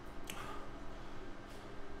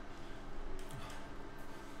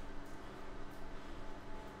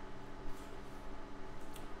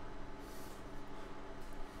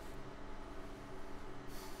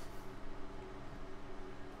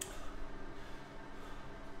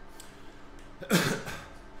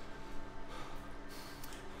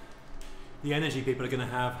 The energy people are going to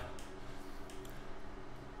have.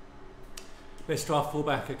 Best draft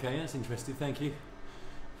fullback, okay, that's interesting, thank you.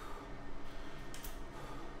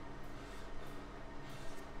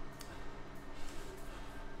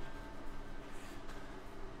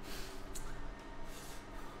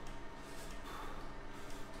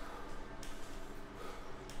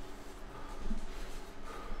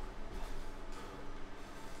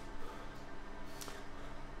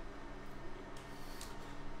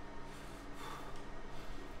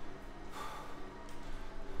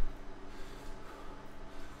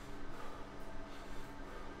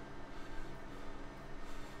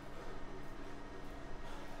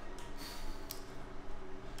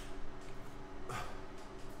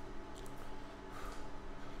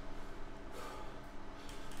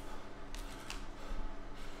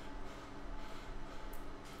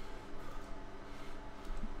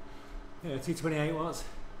 Yeah, 228 watts.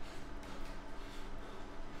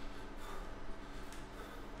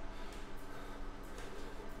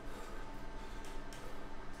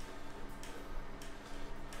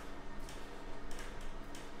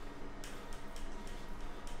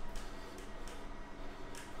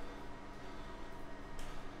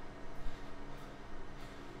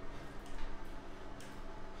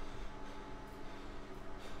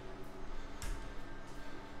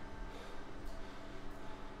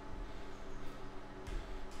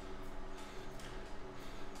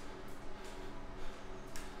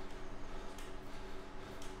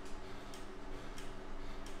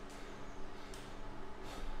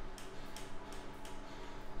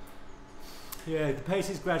 Yeah, the pace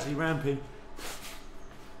is gradually ramping.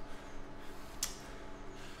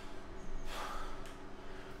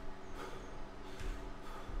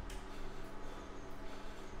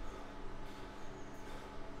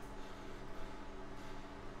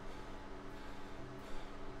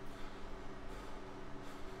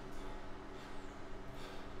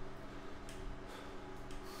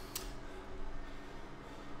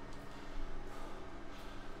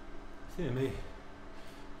 Dear me.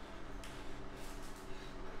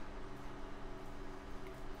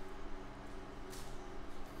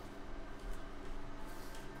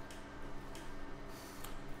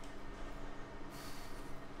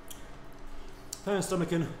 and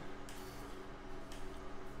stomach in.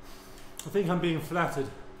 I think I'm being flattered.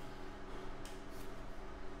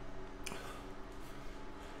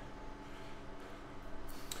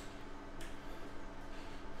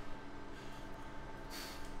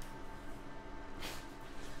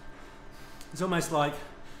 It's almost like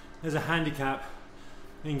there's a handicap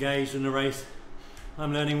engaged in a race.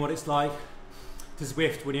 I'm learning what it's like to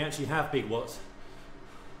Zwift when you actually have big watts.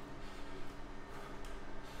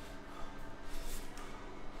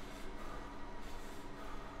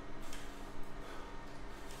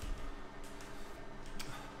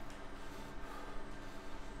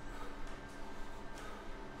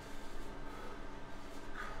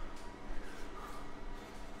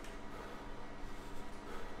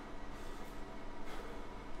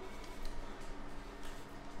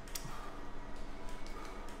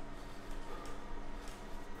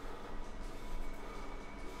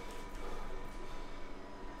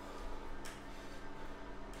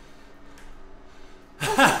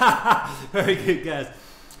 Very good guess.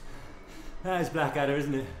 That is Blackadder,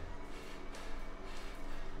 isn't it?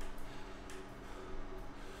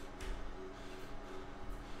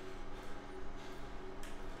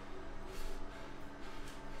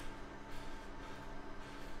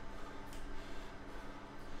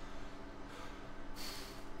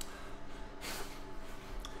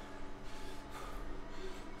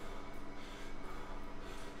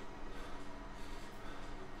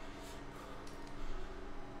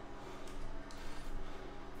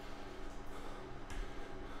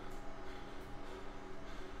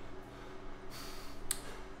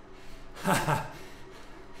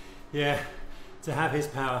 Yeah, to have his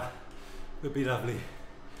power would be lovely.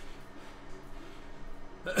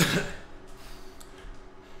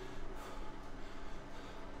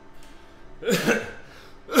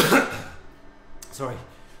 Sorry.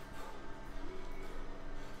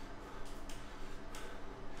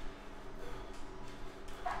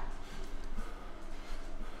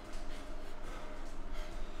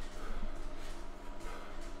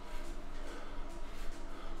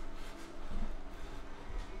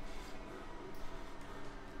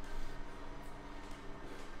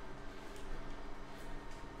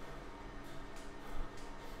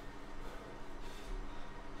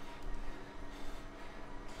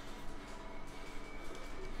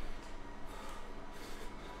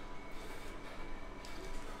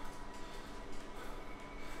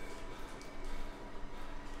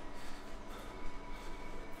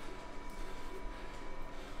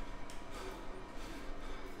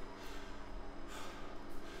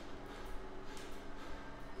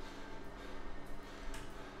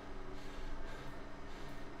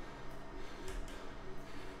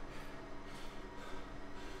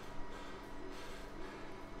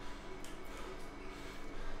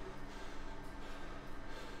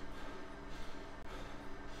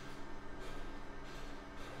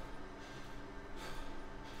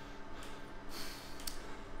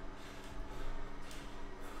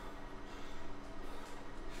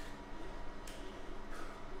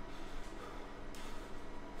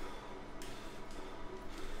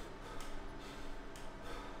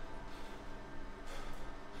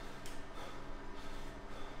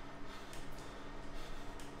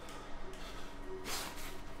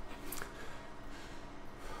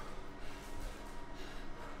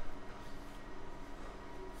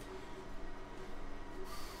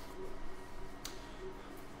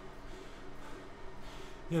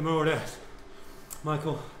 Yeah, more or less.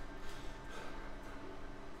 Michael.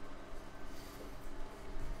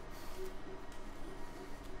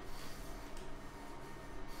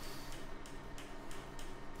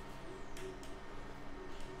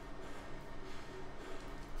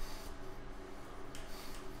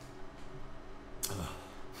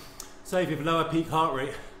 Save with lower peak heart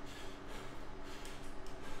rate.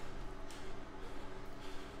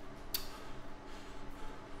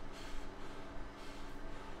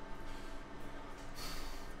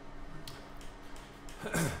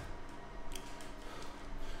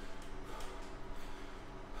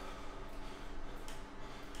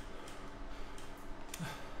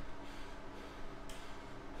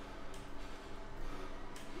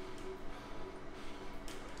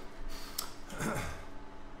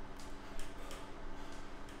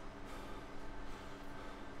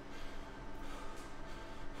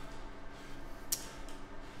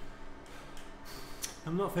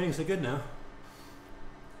 I'm not feeling so good now.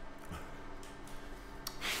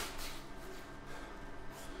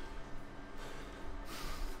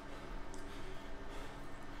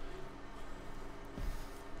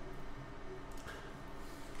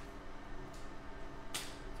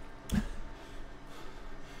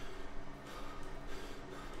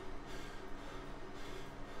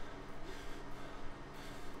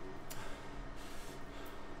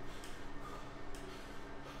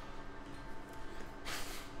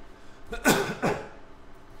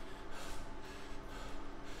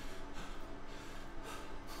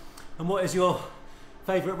 what is your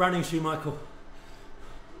favourite running shoe, Michael?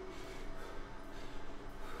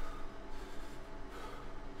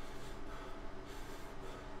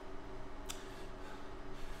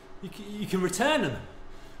 You can return them.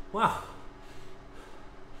 Wow.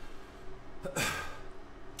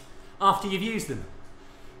 After you've used them.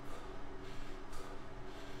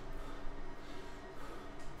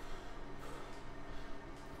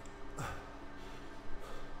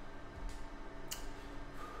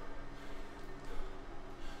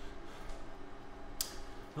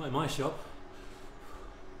 Not in my shop.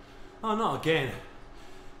 Oh, not again.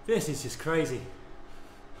 This is just crazy.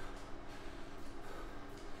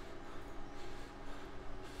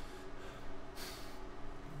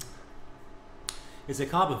 Is there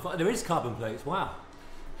carbon? There is carbon plates. Wow.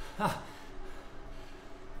 Ah.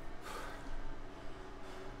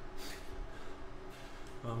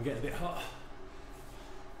 Oh, I'm getting a bit hot.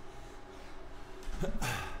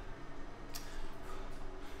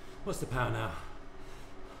 What's the power now?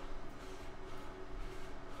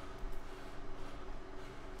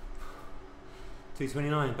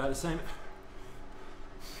 229, about the same.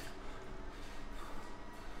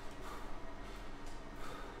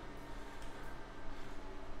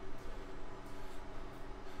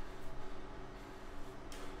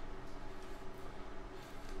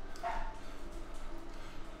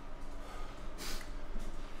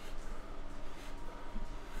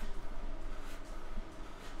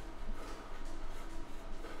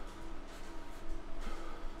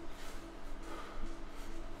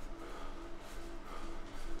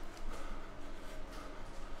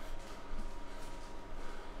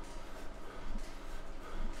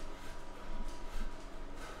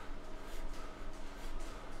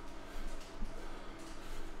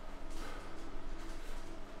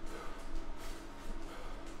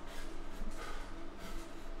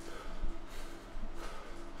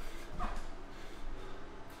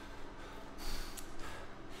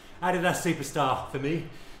 Adidas Superstar for me.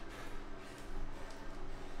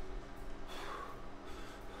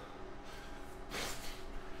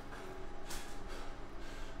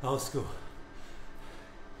 Old school.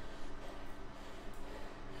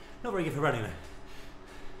 Not very good for running though.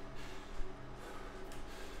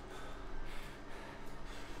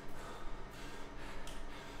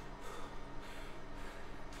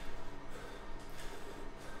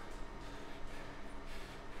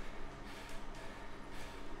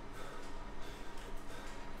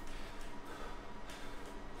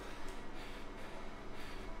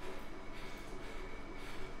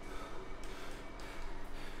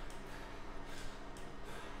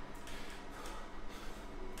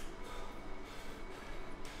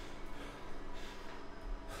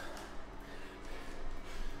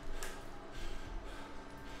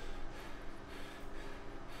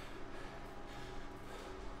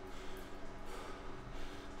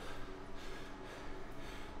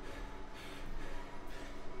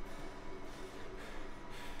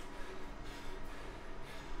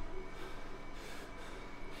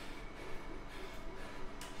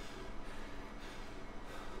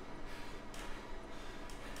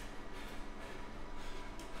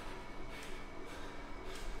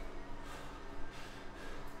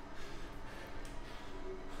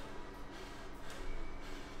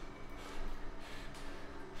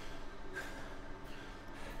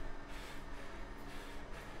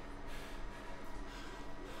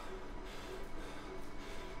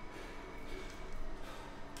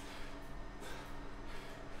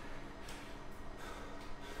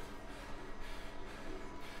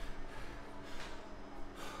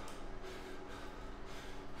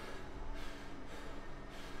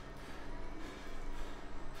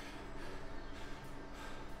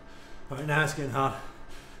 Right, now it's getting hard.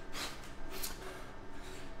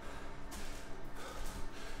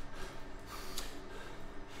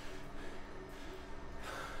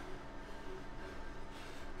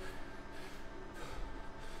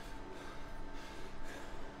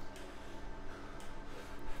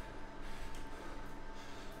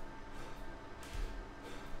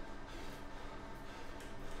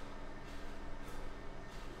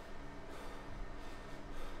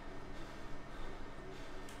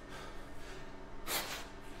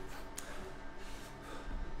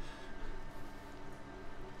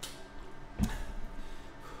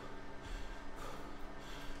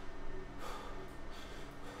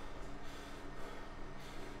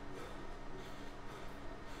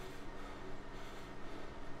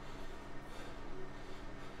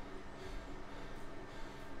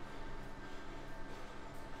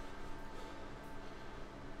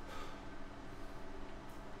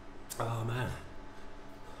 Oh man.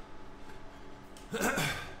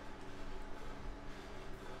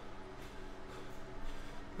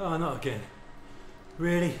 Oh, not again.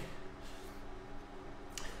 Really?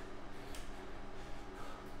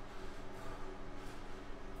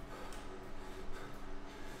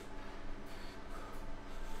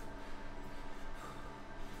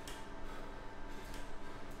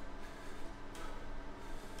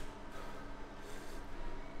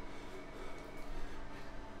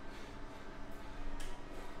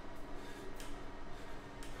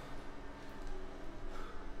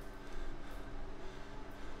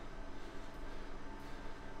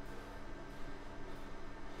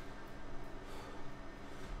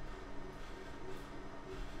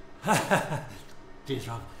 Cheers,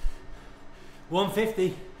 Rob.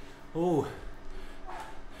 150. Oh.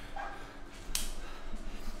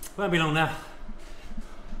 Won't be long now.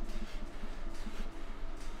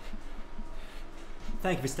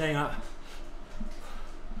 Thank you for staying up.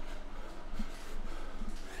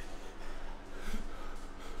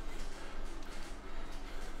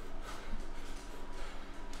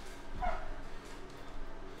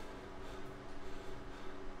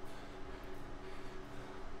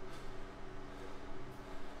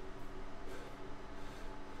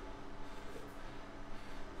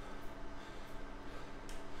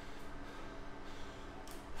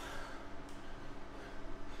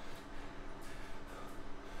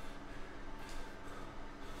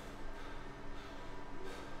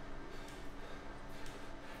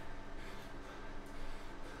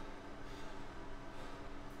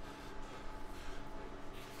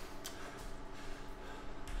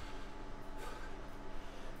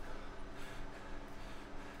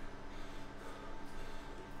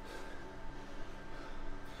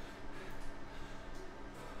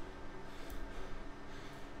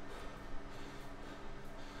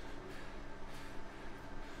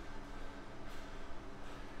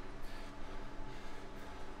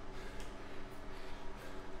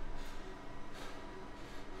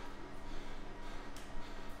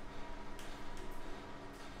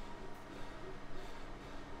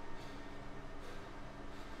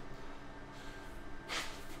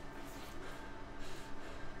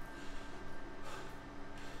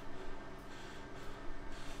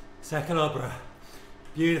 Sacalobra.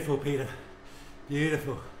 Beautiful, Peter.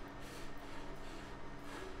 Beautiful.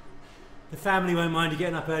 The family won't mind you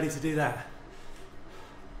getting up early to do that.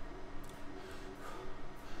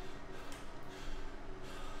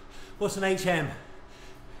 What's an HM?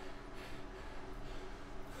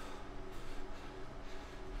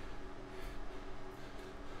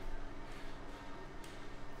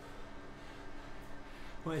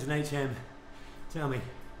 What is an HM? Tell me.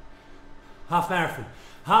 Half marathon.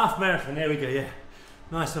 Half marathon, there we go, yeah.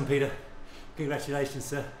 Nice one, Peter. Congratulations,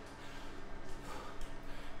 sir.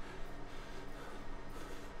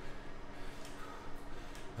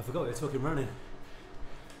 I forgot we were talking running.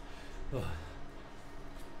 Oh,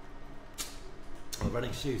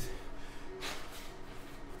 running shoes.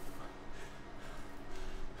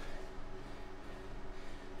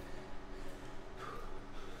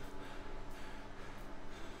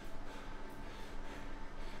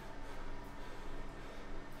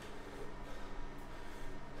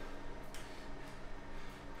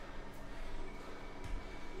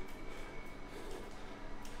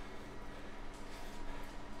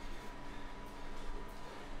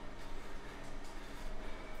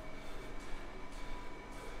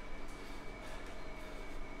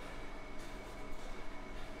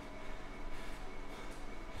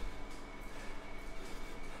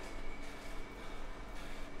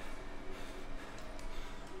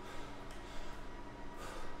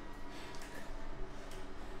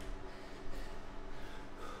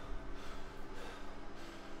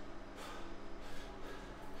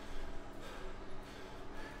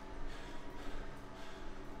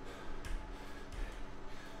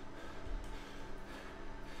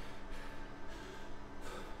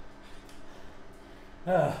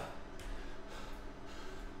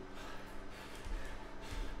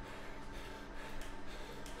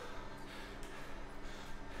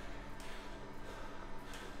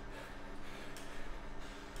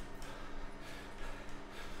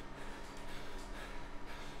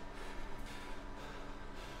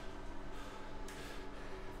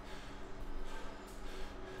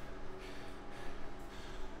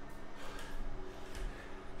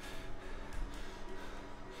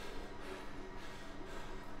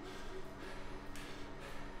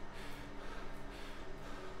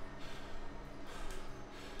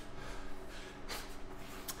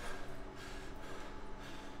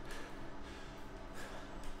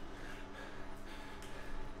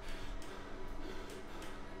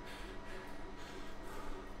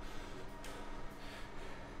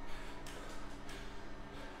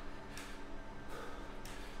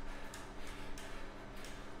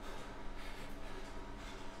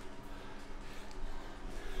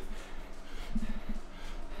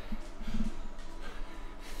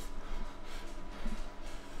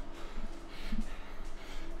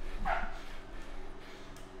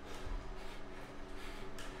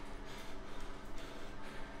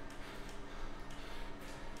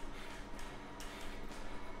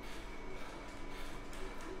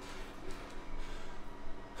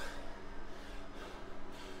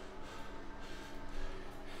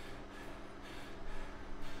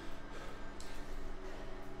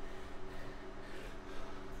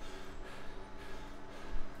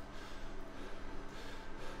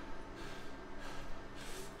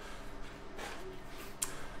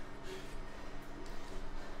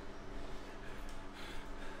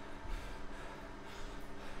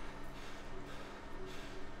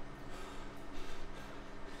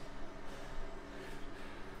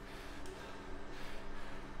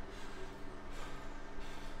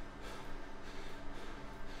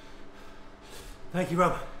 Thank you,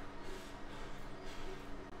 Rob.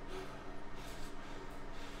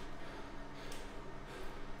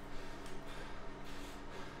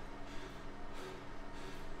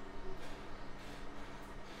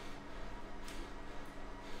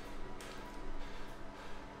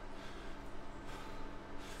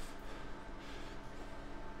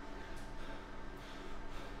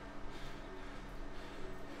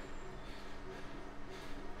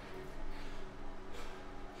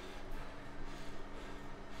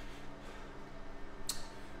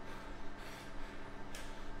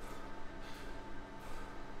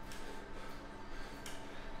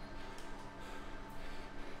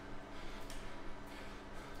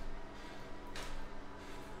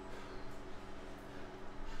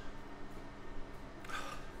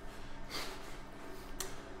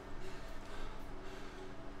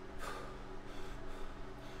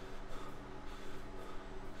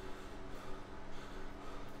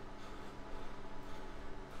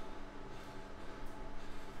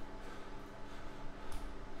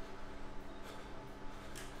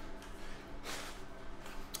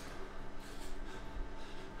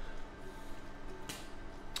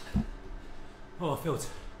 Oh, I feel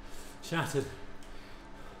shattered.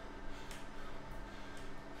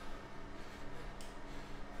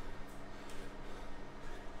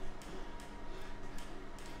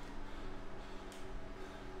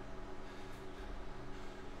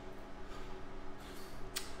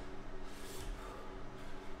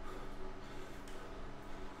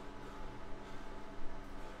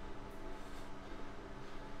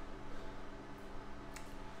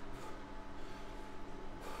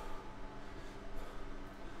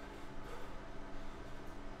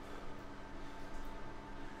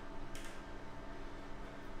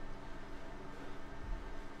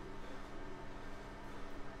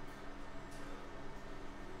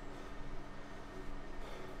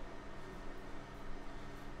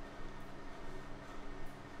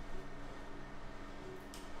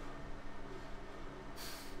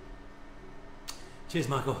 Cheers,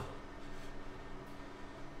 Michael.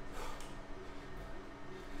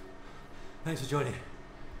 Thanks for joining.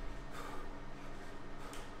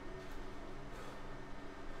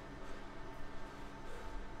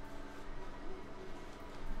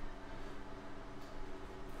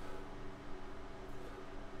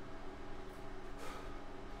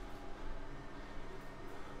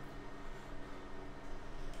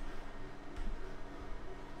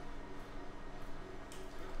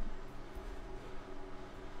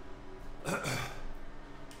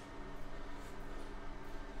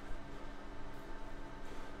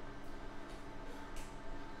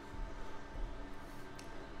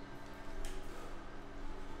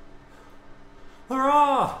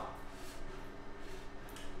 Hurrah!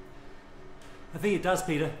 I think it does,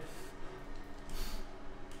 Peter.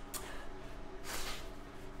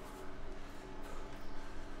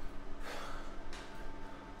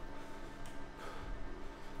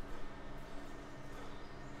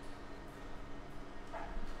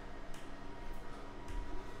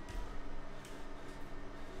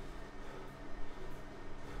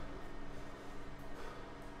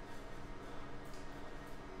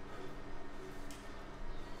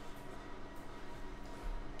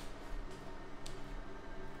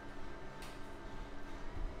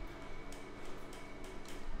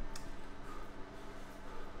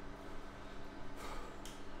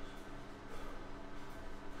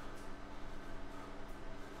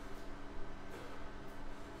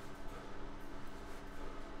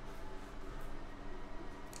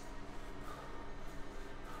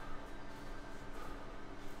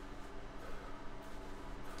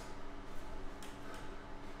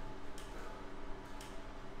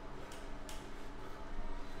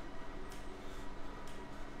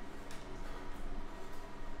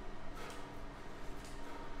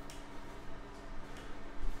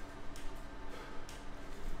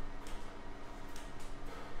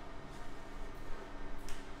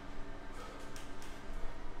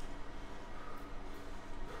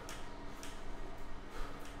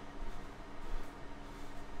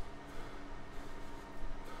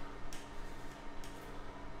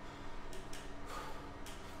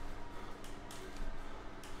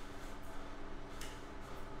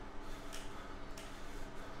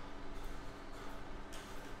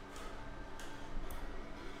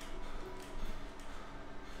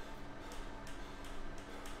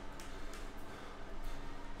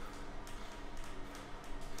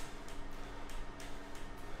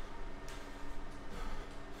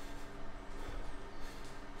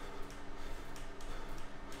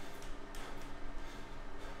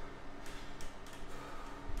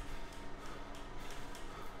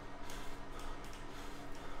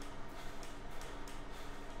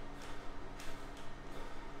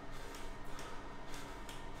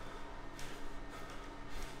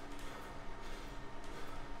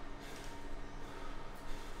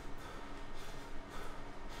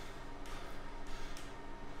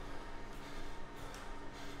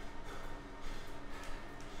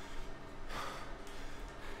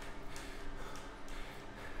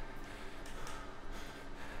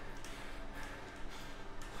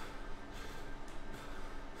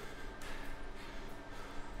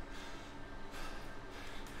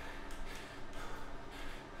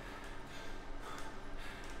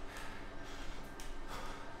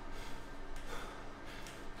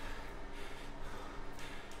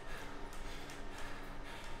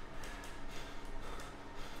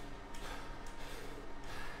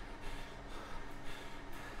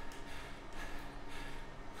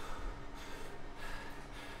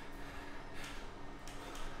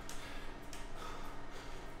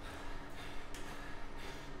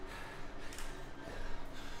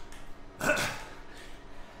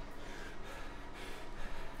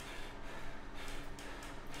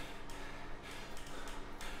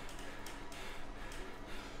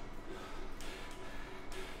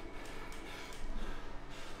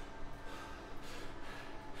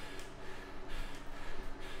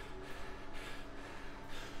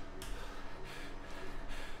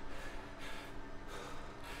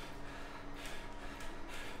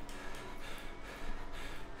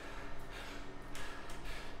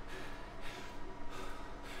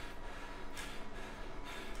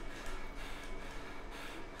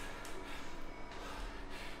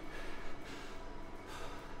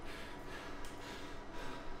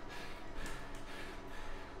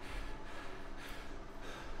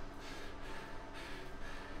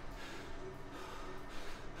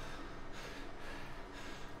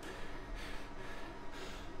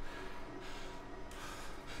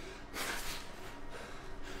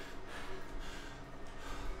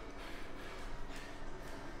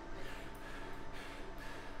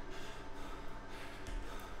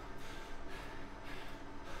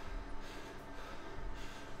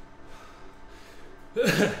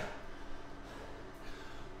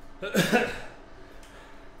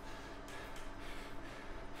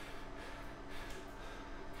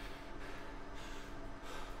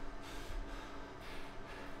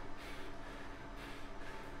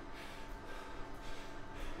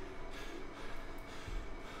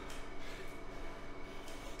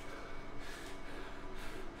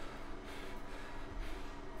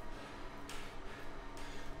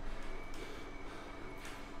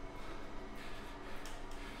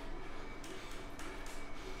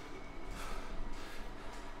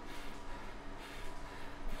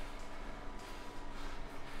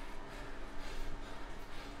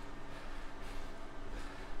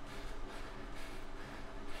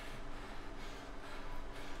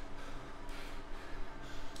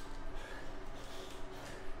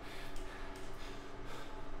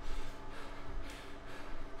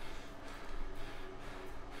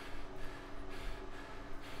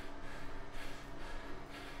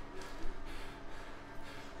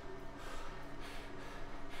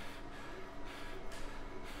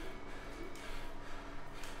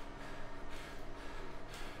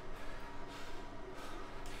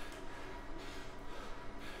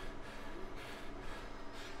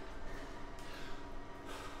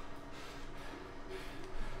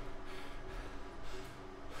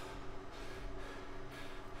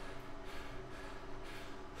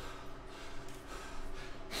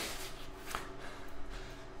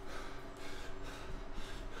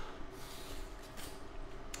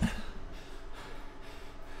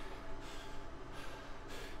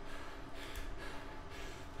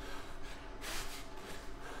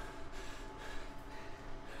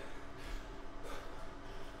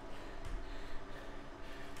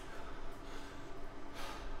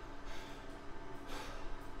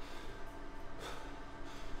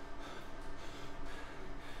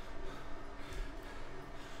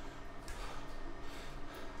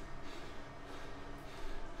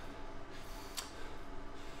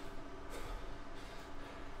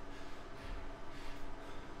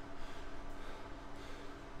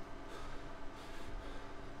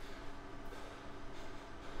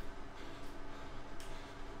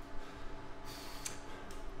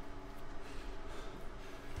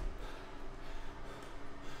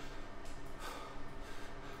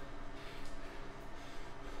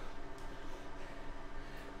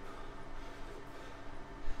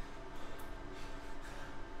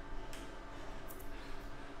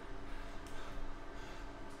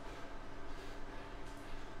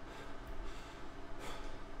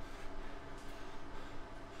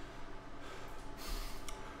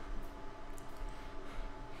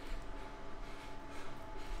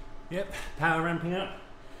 Yep, power ramping up.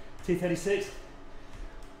 236.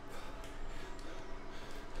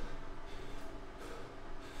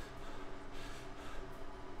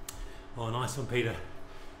 Oh, nice one, Peter.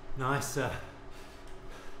 Nice.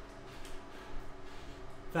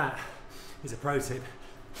 That is a pro tip.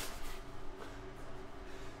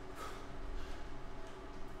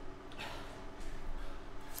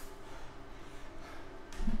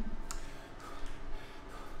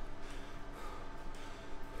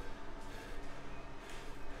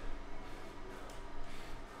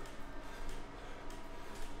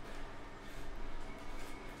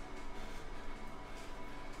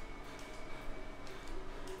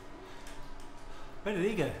 Where did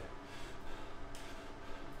he go?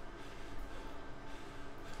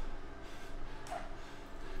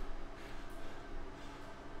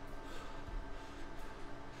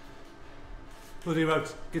 Will do, Rod.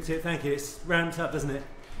 Good tip, thank you. It's ramped up, doesn't it?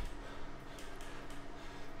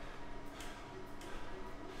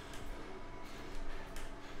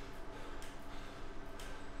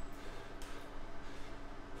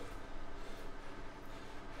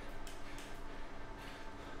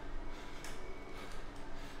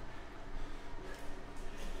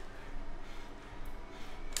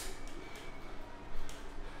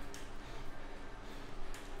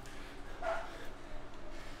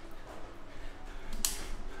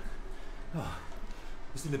 Oh,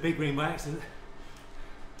 just in the big green by accident.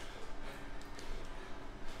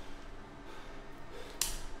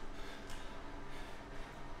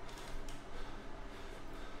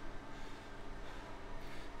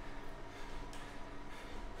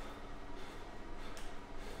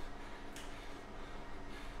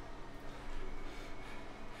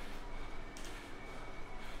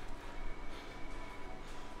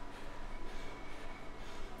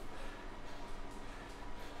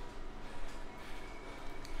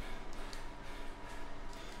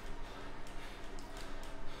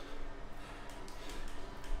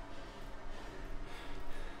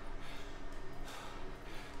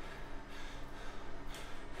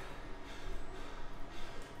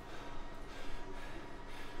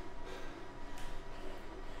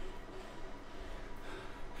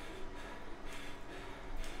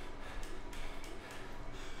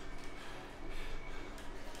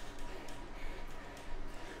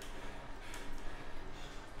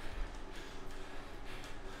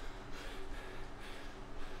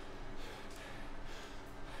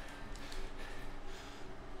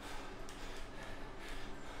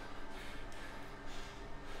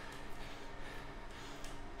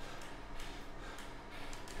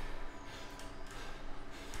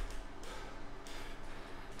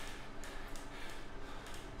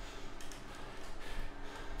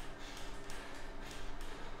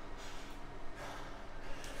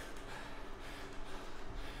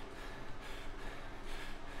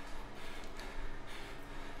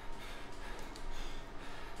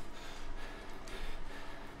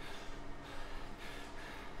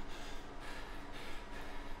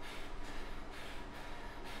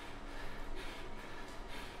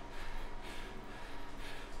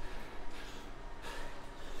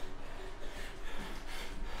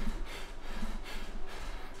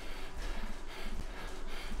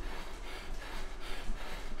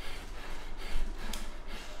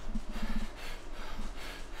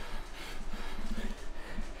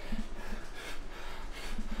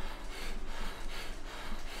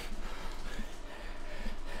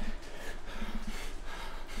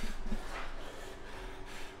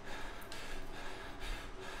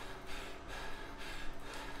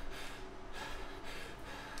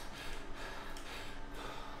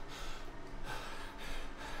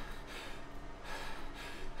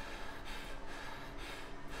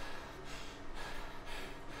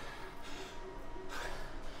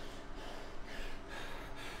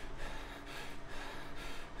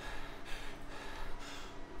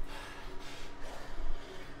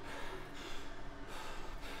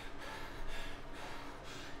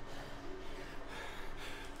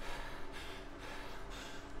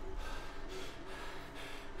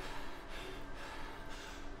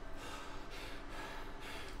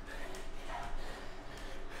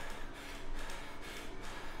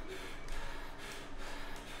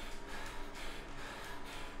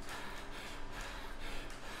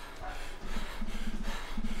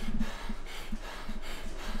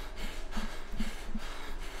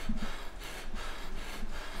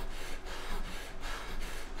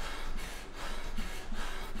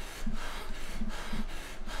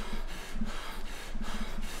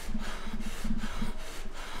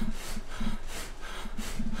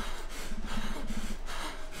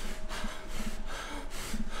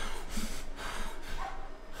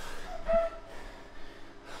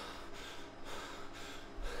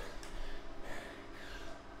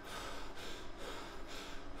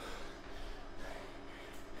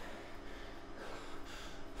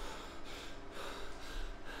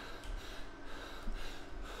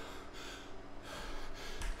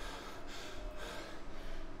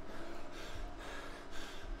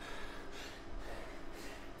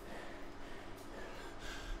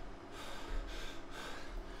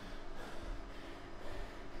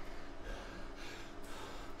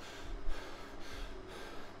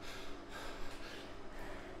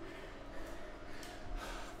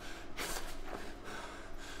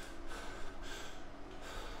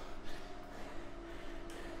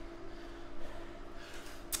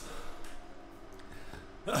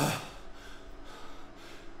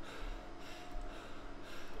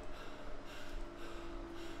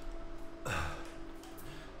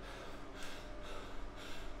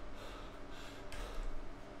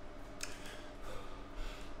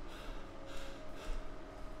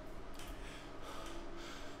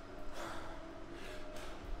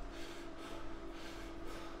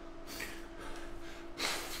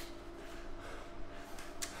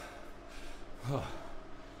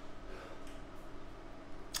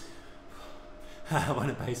 I won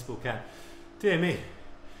a baseball cap. Dear me.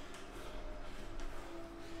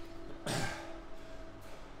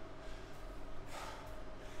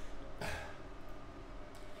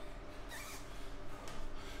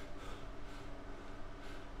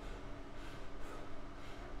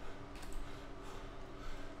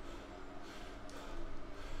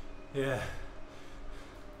 Yeah.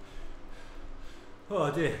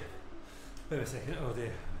 Oh dear. Wait a second. Oh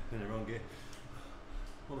dear. I'm in the wrong gear.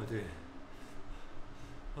 What am I doing?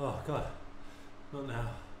 Oh God. Not now.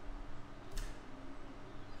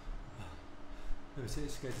 Let me see.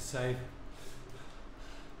 Let's go to save.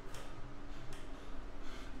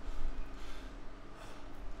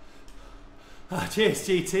 Oh, cheers,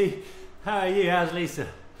 GT. How are you? How's Lisa?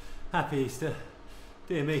 Happy Easter.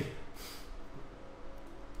 Dear me.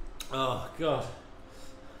 Oh God.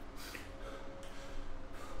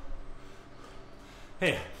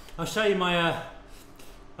 Here, I'll show you my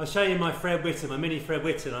Fred Whitten, my mini Fred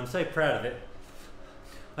Whitten. I'm so proud of it.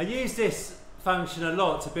 I use this function a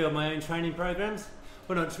lot to build my own training programs.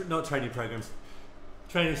 Well, not training programs,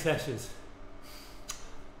 training sessions.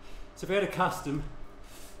 So if we go to custom,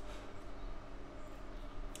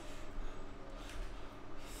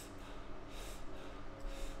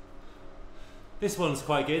 this one's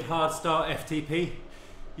quite good. Hard start FTP.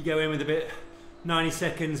 You go in with a bit 90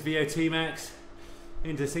 seconds VO2 max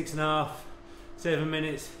into 6.5, 7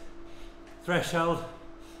 minutes threshold.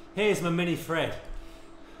 Here's my mini Fred.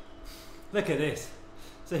 Look at this.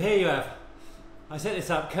 So here you have, I set this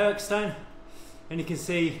up Kirkstone, and you can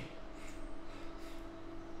see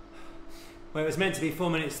where it was meant to be 4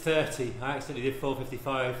 minutes 30. I accidentally did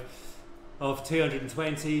 4:55 of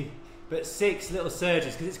 220, but 6 little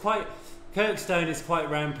surges, because it's quite, Kirkstone is quite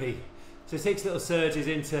rampy. So 6 little surges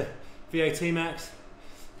into VO2 max.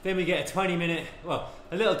 Then we get a 20-minute, well,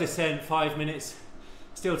 a little descent, 5 minutes,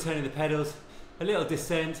 still turning the pedals, a little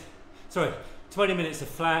descent, sorry, 20 minutes of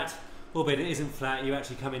flat, albeit it isn't flat, you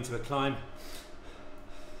actually come into a climb.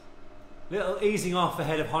 Little easing off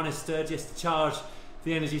ahead of Honister, just to charge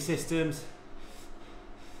the energy systems.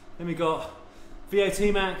 Then we got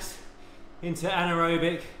VO2 max into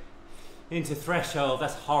anaerobic, into threshold,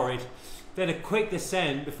 that's horrid. Then a quick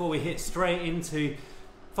descent before we hit straight into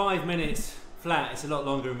 5 minutes flat, it's a lot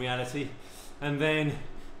longer in reality, and then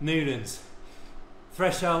Newlands.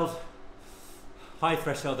 Threshold, high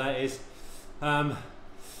threshold that is.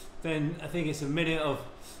 Then I think it's a minute of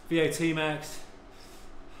VO2 max,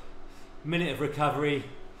 minute of recovery,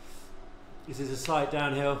 this is a slight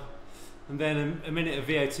downhill, and then a minute of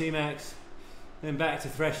VO2 max, then back to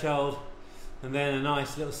threshold, and then a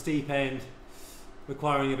nice little steep end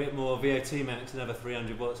requiring a bit more VO2 max, another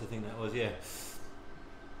 300 watts I think that was, yeah.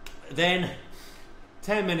 Then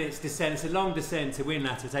 10 minutes descent, it's a long descent to win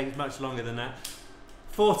that, it takes much longer than that.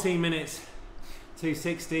 14 minutes,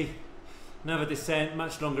 260, another descent,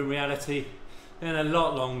 much longer in reality, then a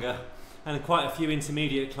lot longer, and quite a few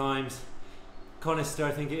intermediate climbs. Conister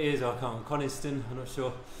I think it is, or I can't, Coniston, I'm not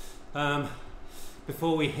sure.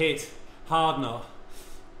 Before we hit hard knot.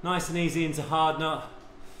 Nice and easy into hard knot.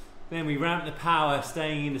 Then we ramp the power,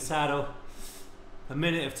 staying in the saddle. A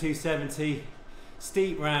minute of 270,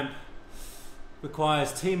 steep ramp,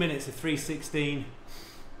 requires 2 minutes of 316,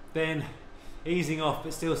 then easing off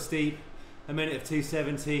but still steep, a minute of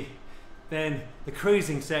 270, then the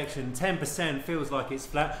cruising section, 10% feels like it's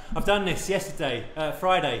flat. I've done this yesterday,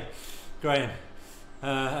 Friday, Graham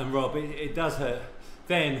and Rob, it does hurt.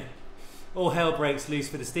 Then all hell breaks loose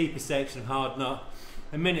for the steeper section, hard knot,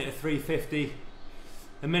 a minute of 350,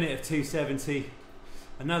 a minute of 270,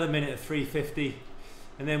 another minute of 350,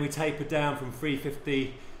 and then we taper down from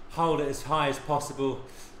 350, hold it as high as possible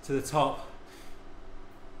to the top.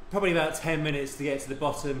 Probably about 10 minutes to get to the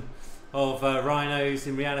bottom of Rhinos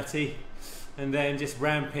in reality, and then just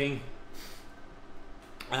ramping.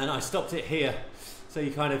 And I stopped it here, so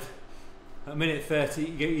you kind of, a minute 30,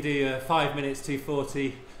 you do 5 minutes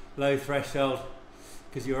 240, low threshold,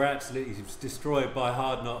 because you're absolutely destroyed by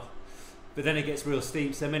hard knot. But then it gets real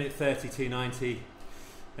steep, so a minute 30, 290,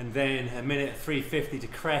 and then a minute 350 to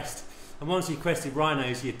crest. And once you've crested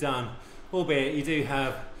Rhinos, you're done. Albeit you do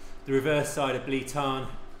have the reverse side of Bleetarn,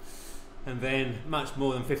 and then much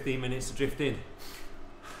more than 15 minutes to drift in.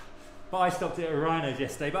 But I stopped it at Rhinos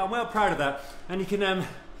yesterday, but I'm well proud of that. And you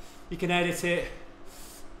can edit it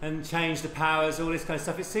and change the powers, all this kind of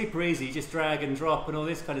stuff. It's super easy, you just drag and drop and all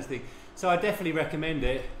this kind of thing. So I definitely recommend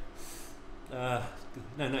it.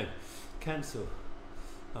 No, cancel.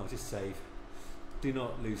 Oh, just save. Do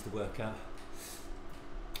not lose the workout.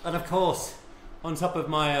 And of course, on top of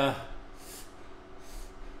my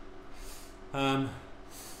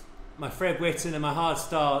my Fred Whitten and my hard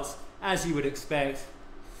starts, as you would expect,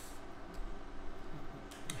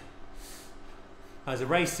 there's a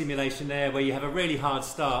race simulation there where you have a really hard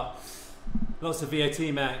start, lots of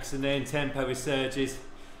VO2 max, and then tempo with surges.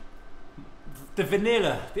 The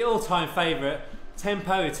vanilla, the all-time favourite,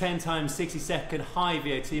 tempo 10 times 60-second high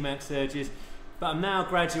VO2 max surges, but I'm now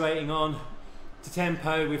graduating on to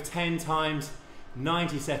tempo with 10 times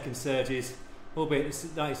 90-second surges, albeit the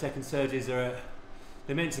 90-second surges are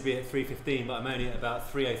they're meant to be at 315, but I'm only at about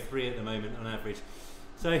 303 at the moment on average.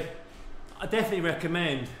 So I definitely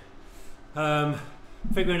recommend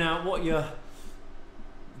figuring out what your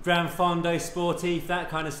Gran Fondo, Sportif, that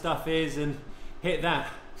kind of stuff is, and hit that.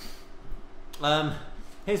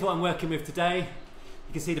 Here's what I'm working with today.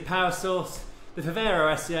 You can see the power source, the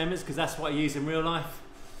Favero SCMers, because that's what I use in real life.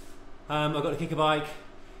 I've got the kicker bike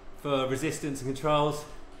for resistance and controls,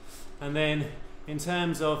 and then in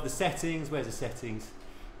terms of the settings, where's the settings?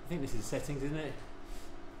 I think this is the settings, isn't it?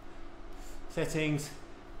 Settings,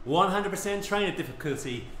 100% trainer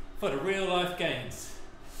difficulty for the real life gains.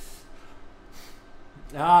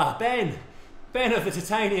 Ah, Ben of the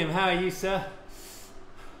Titanium, how are you, sir?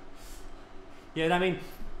 Yeah, I mean,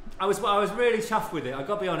 I was really chuffed with it. I've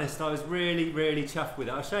got to be honest, I was really chuffed with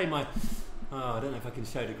it. I'll show you my, I don't know if I can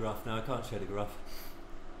show the graph now, I can't show the graph.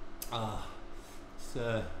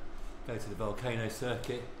 So, go to the volcano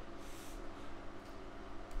circuit.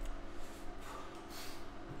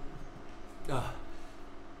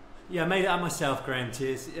 Yeah, I made it up myself, Graham,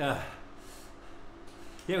 cheers. Yeah,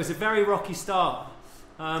 it was a very rocky start.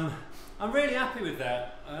 I'm really happy with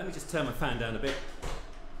that. Let me just turn my fan down a bit.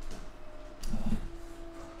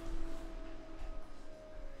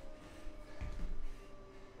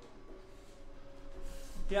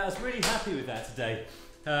 Yeah, I was really happy with that today.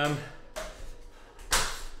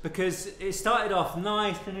 Because it started off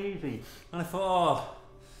nice and easy. And I thought, oh,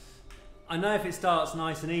 I know if it starts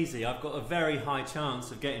nice and easy, I've got a very high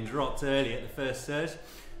chance of getting dropped early at the first surge.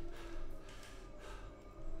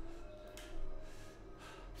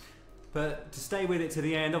 But to stay with it to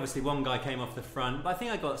the end, obviously one guy came off the front, but I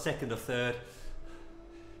think I got second or third.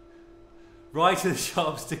 Right to the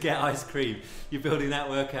shops to get ice cream. You're building that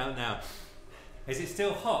workout now. Is it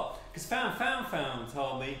still hot? Because Found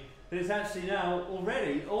told me that it's actually now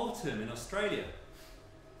already autumn in Australia.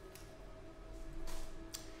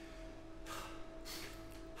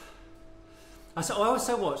 I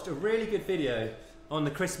also watched a really good video on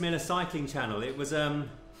the Chris Miller cycling channel. It was, I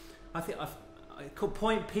think, called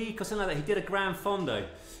Point Peak or something like that. He did a Gran Fondo,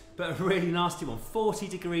 but a really nasty one.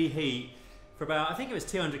 40-degree heat for about, I think it was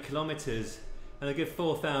 200 kilometers and a good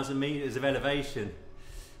 4,000 meters of elevation.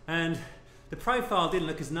 And the profile didn't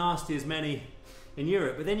look as nasty as many in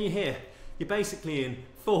Europe, but then you're basically in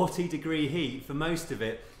 40-degree heat for most of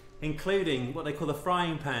it, including what they call the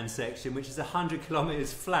frying pan section, which is 100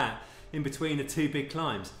 kilometers flat in between the two big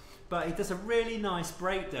climbs. But he does a really nice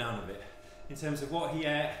breakdown of it in terms of what he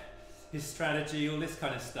ate, his strategy, all this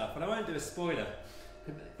kind of stuff. And I won't do a spoiler,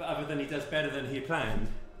 but other than he does better than he planned.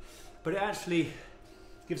 But it actually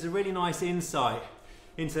gives a really nice insight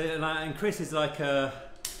into, and Chris is like a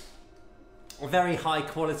very high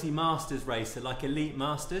quality masters racer, like elite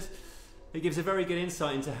masters. It gives a very good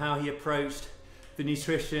insight into how he approached the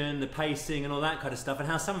nutrition, the pacing and all that kind of stuff, and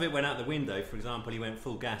how some of it went out the window. For example, he went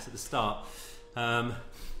full gas at the start,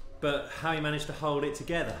 but how he managed to hold it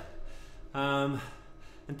together. And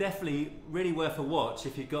definitely really worth a watch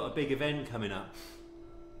if you've got a big event coming up.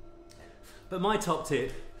 But my top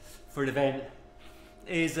tip for an event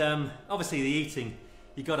is obviously the eating.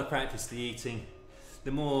 You've got to practice the eating.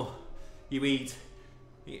 The more you eat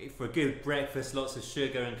for a good breakfast, lots of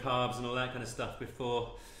sugar and carbs and all that kind of stuff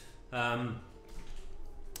before,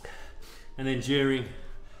 and then during,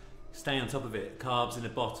 stay on top of it. Carbs in the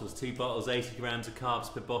bottles, 2 bottles, 80 grams of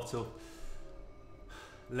carbs per bottle.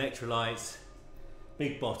 Electrolytes,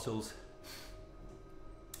 big bottles,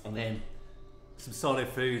 and then some solid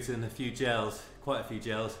foods and a few gels, quite a few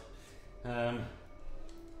gels, and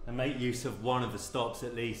make use of one of the stops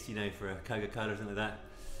at least, you know, for a Coca-Cola or something like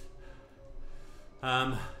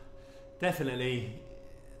that. Definitely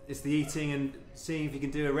it's the eating and seeing if you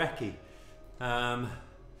can do a recce.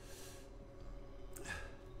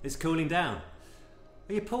 It's cooling down.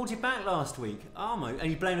 You pulled your back last week. Oh my, and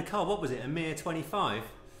you blamed the car. What was it? A mere 25?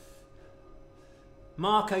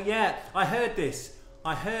 Marco, yeah, I heard this.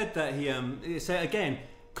 I heard that he, so again,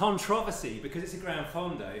 controversy because it's a Gran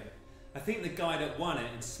Fondo. I think the guy that won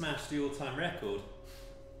it and smashed the all-time record,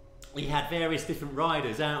 he had various different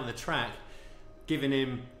riders out on the track giving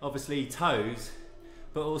him obviously toes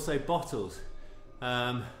but also bottles.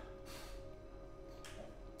 I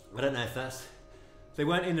don't know if that's, they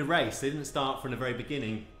weren't in the race, they didn't start from the very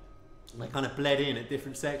beginning, they kind of bled in at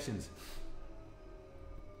different sections.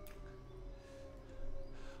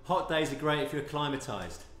 Hot days are great if you're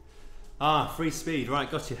acclimatised. Ah, free speed, right,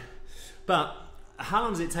 gotcha. But how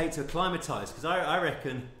long does it take to acclimatise? Because I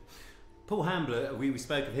reckon Paul Hambler, we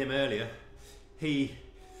spoke of him earlier, he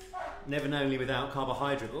never knownly without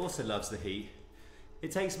carbohydrate, but also loves the heat.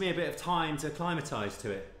 It takes me a bit of time to acclimatise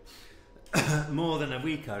to it. More than a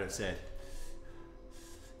week, I'd have said.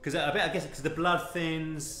 Because I guess because the blood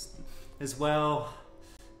thins as well,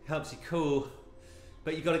 helps you cool,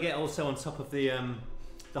 but you've got to get also on top of the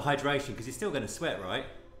hydration because you're still going to sweat, right?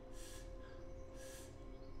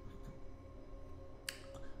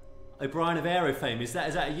 O'Brien of Aerofame, is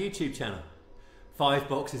that a YouTube channel? 5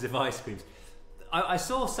 boxes of ice creams. I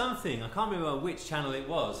saw something, I can't remember which channel it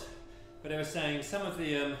was, but they were saying some of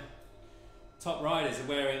the top riders are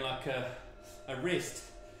wearing like a wrist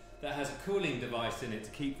that has a cooling device in it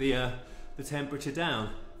to keep the temperature down.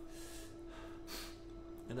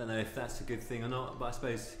 I don't know if that's a good thing or not, but I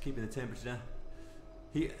suppose keeping the temperature down.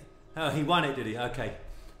 He won it, did he? Okay,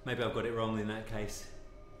 maybe I've got it wrong in that case.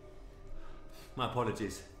 My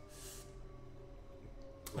apologies.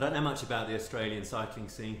 I don't know much about the Australian cycling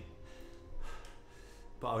scene,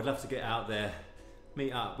 but I would love to get out there,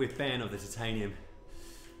 meet up with Ben of the Titanium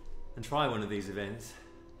and try one of these events.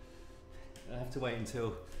 I have to wait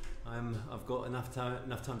until I've got enough time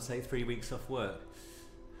to take 3 weeks off work.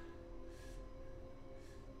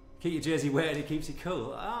 Keep your jersey wet and it keeps you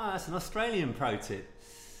cool. Ah, that's an Australian pro tip.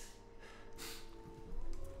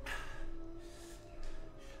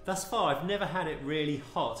 Thus far, I've never had it really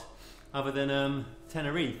hot other than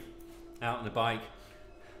Tenerife out on the bike.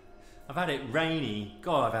 I've had it rainy.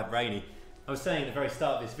 God, I've had rainy. I was saying at the very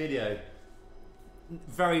start of this video,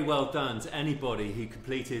 very well done to anybody who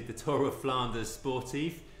completed the Tour of Flanders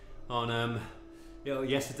Sportive on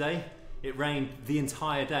yesterday. It rained the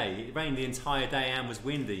entire day. It rained the entire day and was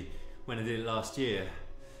windy when I did it last year.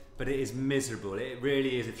 But it is miserable. It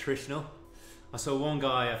really is attritional. I saw one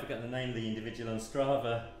guy, I forget the name of the individual on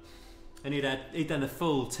Strava, and he'd done a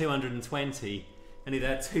full 220 and he'd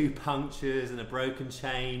had 2 punctures and a broken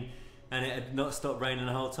chain and it had not stopped raining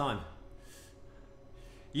the whole time.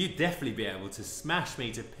 You'd definitely be able to smash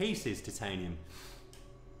me to pieces, Titanium.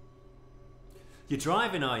 You're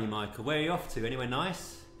driving, are you, Michael? Where are you off to? Anywhere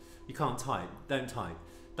nice? You can't type. Don't type.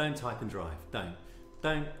 Don't type and drive.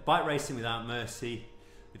 Don't. Bike racing without mercy.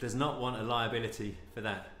 It does not want a liability for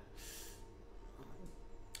that.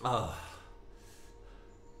 Oh.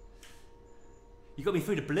 You got me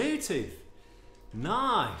through the Bluetooth.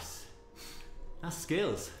 Nice. That's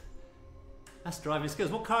skills. That's driving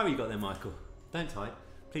skills. What car have you got there, Michael? Don't type.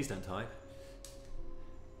 Please don't type.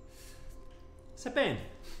 So Ben,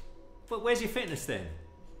 where's your fitness then?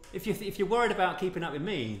 If you're worried about keeping up with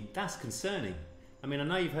me, that's concerning. I mean, I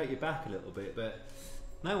know you've hurt your back a little bit, but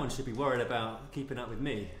no one should be worried about keeping up with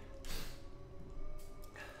me.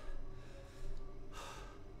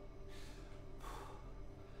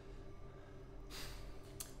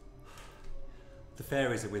 The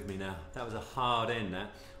fairies are with me now. That was a hard end,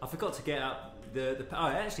 that. I forgot to get up the oh,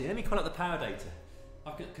 actually, let me call up the power data.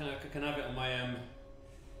 I can have it on my,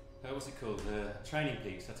 what's it called? Training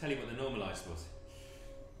Peaks. I'll tell you what the normalised was.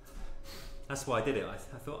 That's why I did it. I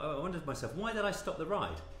thought, I wondered to myself, why did I stop the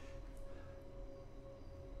ride?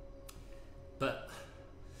 But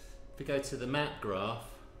if we go to the map graph,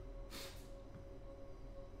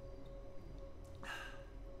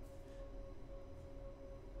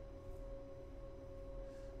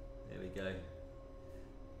 there we go.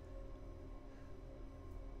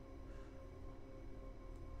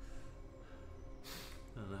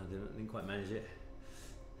 Oh no, I didn't quite manage it.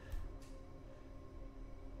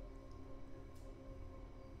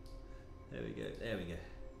 There we go, there we go.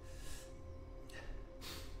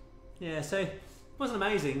 Yeah, so it wasn't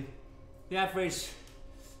amazing. The average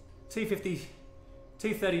 250,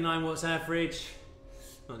 239 watts average,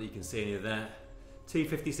 not that you can see any of that,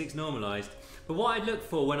 256 normalised. But what I look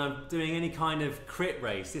for when I'm doing any kind of crit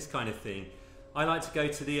race, this kind of thing, I like to go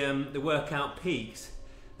to the workout peaks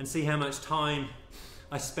and see how much time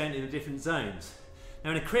I spent in the different zones.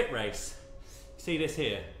 Now in a crit race, see this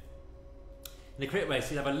here. the crit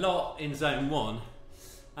race, you have a lot in zone 1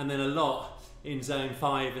 and then a lot in zone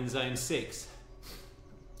 5 and zone 6.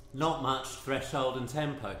 Not much threshold and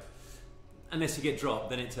tempo. Unless you get dropped,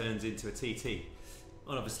 then it turns into a TT.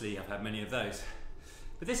 Well, obviously I've had many of those.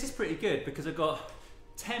 But this is pretty good because I've got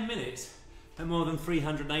 10 minutes at more than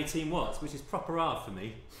 318 watts, which is proper hard for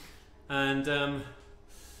me. And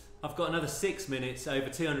I've got another 6 minutes over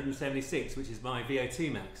 276, which is my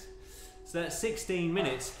VO2 max. So that's 16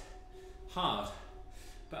 minutes hard.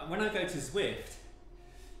 But when I go to Zwift,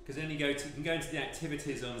 because then you can go into the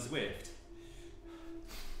activities on Zwift.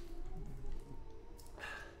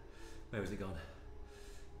 Where was it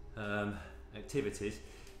gone? Activities.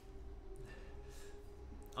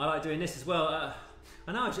 I like doing this as well.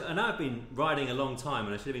 I know I've been riding a long time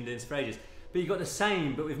and I should have been doing this for ages, but you've got the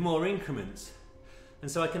same but with more increments. And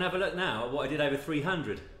so I can have a look now at what I did over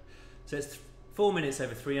 300. So it's 4 minutes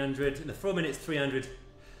over 300, and the 4 minutes 300,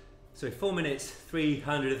 so 4 minutes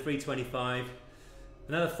 300 to 325,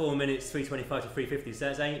 another 4 minutes 325 to 350, so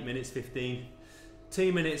that's 8 minutes 15,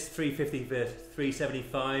 2 minutes 350 to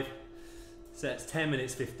 375, so that's 10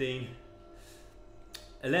 minutes 15,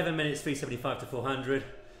 11 minutes 375 to 400,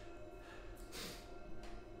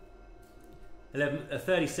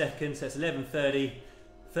 30 seconds, so that's 11:30,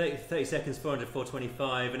 30 seconds 400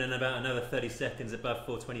 425, and then about another 30 seconds above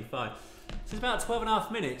 425. So it's about 12.5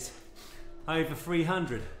 minutes over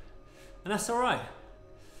 300, and that's all right.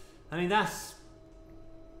 I mean, that's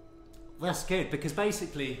good, because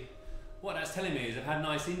basically what that's telling me is I've had a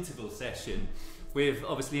nice interval session with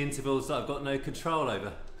obviously intervals that I've got no control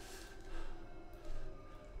over.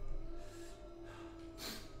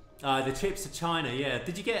 The trips to China, yeah.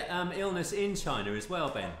 Did you get illness in China as well,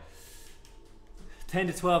 Ben? 10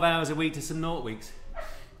 to 12 hours a week to some naught weeks.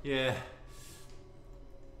 Yeah.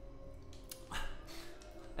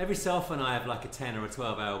 Every so often I have like a 10 or a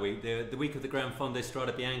 12 hour week. The week of the Gran Fondo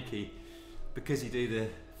Strada Bianchi, because you do the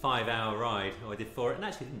 5 hour ride, or I did 4, and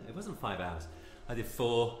actually it wasn't 5 hours. I did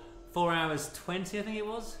 4 hours 20, I think it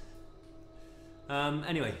was.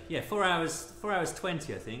 Anyway, yeah, 4 hours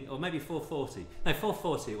 20, I think, or maybe 4:40. No,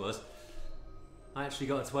 4:40 it was. I actually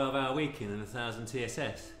got a 12-hour week in and 1,000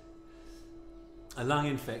 TSS. A lung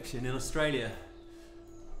infection in Australia.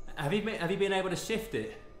 Have you been able to shift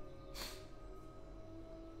it?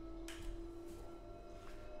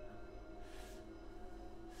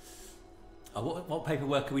 Oh, what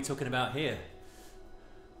paperwork are we talking about here,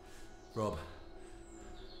 Rob?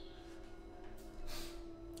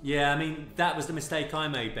 Yeah, I mean, that was the mistake I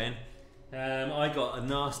made, Ben. I got a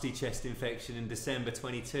nasty chest infection in December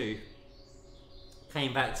 22.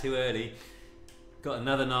 Came back too early. Got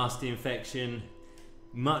another nasty infection,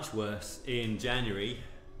 much worse, in January.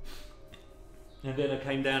 And then I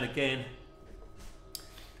came down again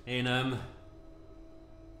in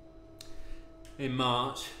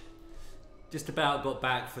March. Just about got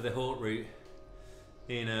back for the Hort route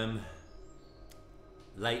in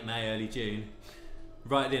late May, early June.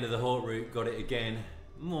 Right at the end of the Hort route, got it again,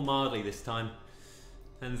 more mildly this time,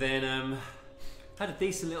 and then had a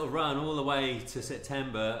decent little run all the way to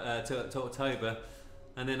September, to October,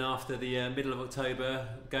 and then after the middle of October,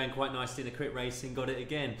 going quite nicely in the crit racing, got it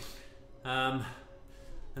again. And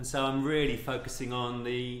so I'm really focusing on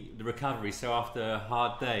the recovery. So after a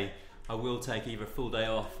hard day, I will take either a full day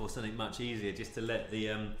off or something much easier, just to let the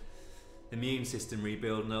immune system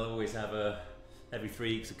rebuild, and I'll always have every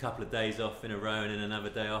 3 weeks a couple of days off in a row and then another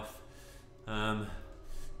day off, and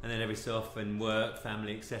then every so often work,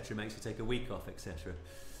 family, etc. makes you take a week off, etc.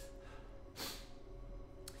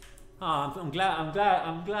 I'm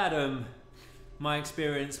glad my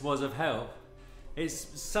experience was of help.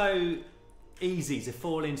 It's so easy to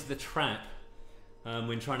fall into the trap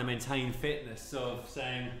when trying to maintain fitness of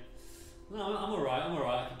saying, no, I'm alright,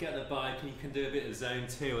 I can get on the bike and you can do a bit of zone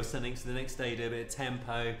 2 or something, so the next day you do a bit of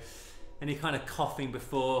tempo, and you're kind of coughing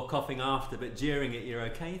before, coughing after, but during it you're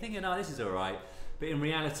okay. You're thinking, oh, this is alright. But in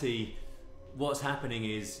reality, what's happening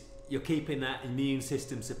is you're keeping that immune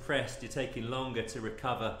system suppressed, you're taking longer to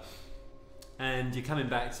recover, and you're coming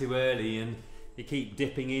back too early, and you keep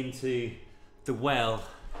dipping into the well,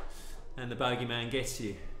 and the bogeyman gets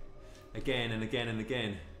you again and again and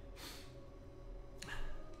again.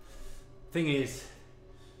 Thing is,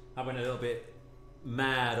 I went a little bit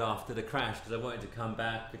mad after the crash because I wanted to come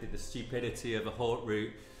back. We did the stupidity of a Hort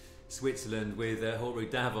route Switzerland with a Hort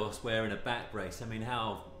route Davos wearing a back brace. I mean,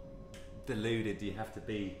 how deluded do you have to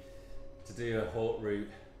be to do a Hort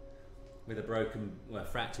route with a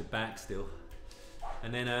fractured back still?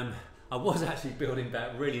 And then I was actually building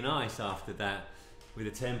back really nice after that with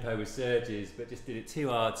a tempo with surges, but just did it too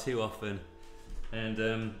hard too often,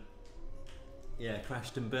 and Yeah,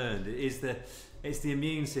 crashed and burned. It's the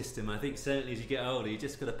immune system. I think certainly as you get older, you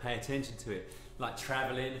just got to pay attention to it. Like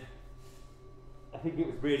travelling. I think it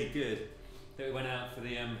was really good that we went out for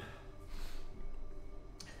the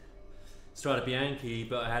Strada Bianchi,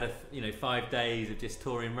 but I had 5 days of just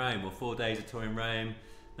touring Rome, or 4 days of touring Rome,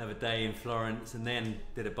 another day in Florence, and then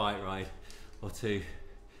did a bike ride or two.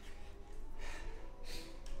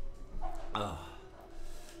 Oh.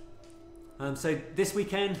 So this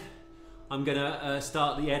weekend I'm gonna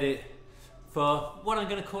start the edit for what I'm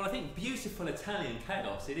going to call, I think, beautiful Italian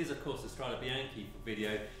chaos. It is of course a Strada Bianchi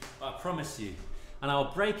video, but I promise you, and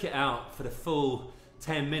I'll break it out for the full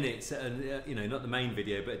 10 minutes, not the main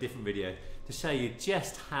video, but a different video, to show you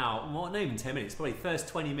just how, well, not even 10 minutes, probably first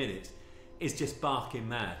 20 minutes is just barking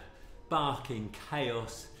mad. Barking,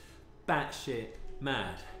 chaos, batshit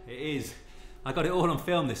mad. It is. I got it all on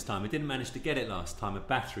film this time. I didn't manage to get it last time, a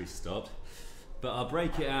battery stopped. But I'll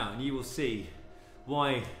break it out and you will see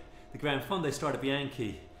why the Gran Fondo Strada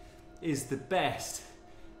Bianchi is the best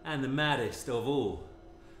and the maddest of all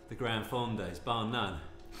the Gran Fondos, bar none.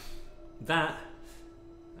 That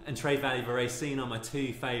and Tre Valli Varesina are my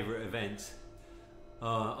two favourite events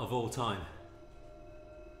of all time.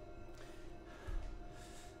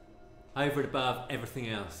 Over and above everything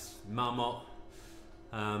else, Marmot,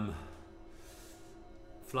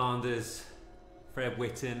 Flanders, Fred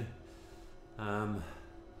Witten, what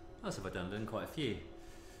else have I done? Done quite a few.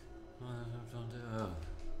 I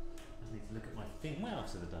need to look at my thing. What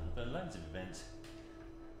else have I done? I've done loads of events.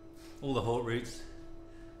 All the Hort routes.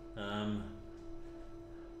 I've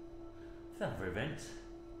done other events.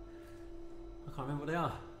 I can't remember what they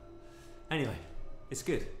are. Anyway, it's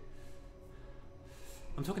good.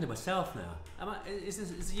 I'm talking to myself now. Is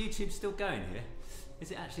YouTube still going here?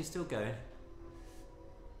 Is it actually still going?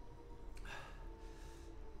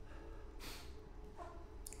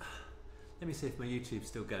 Let me see if my YouTube's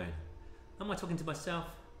still going. Am I talking to myself?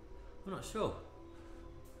 I'm not sure.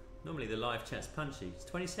 Normally the live chat's punchy.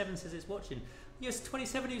 27 says it's watching. Yes,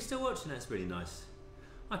 27 of you still watching. That's really nice.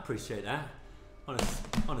 I appreciate that.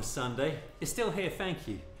 On a Sunday. You're still here, thank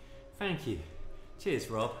you. Thank you. Cheers,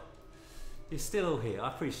 Rob. You're still all here, I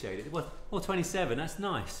appreciate it. Well, 27, that's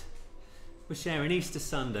nice. We're sharing Easter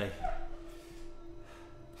Sunday.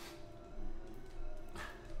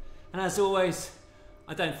 And as always,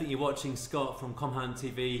 I don't think you're watching Scott from Comhunt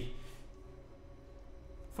TV,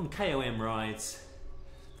 from KOM Rides,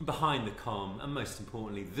 from Behind the Com, and most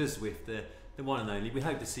importantly, the Zwift, the one and only. We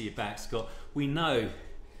hope to see you back, Scott. We know,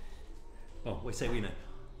 well, we say we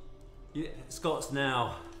know. Scott's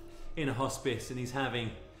now in a hospice and he's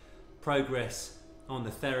having progress on the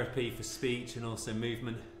therapy for speech and also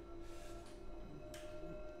movement.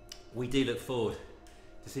 We do look forward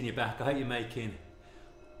to seeing you back. I hope you're making,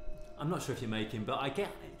 I'm not sure if you're making, but I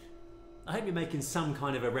hope you're making some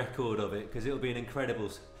kind of a record of it, because it'll be an incredible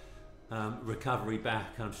recovery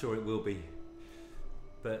back. I'm sure it will be.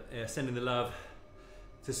 But sending the love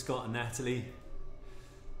to Scott and Natalie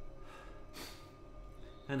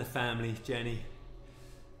and the family, Jenny.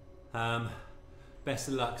 Best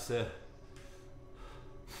of luck, sir.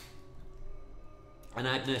 And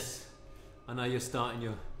Agnes, I know you're starting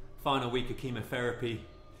your final week of chemotherapy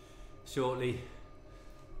shortly.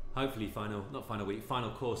 Hopefully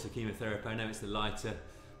final course of chemotherapy. I know it's the lighter,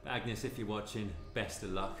 but Agnes, if you're watching, best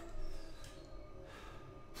of luck.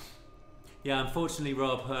 Yeah, unfortunately,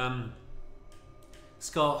 Rob,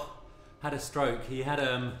 Scott had a stroke. He had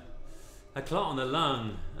a clot on the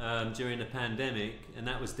lung during the pandemic, and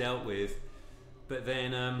that was dealt with. But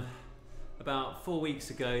then about 4 weeks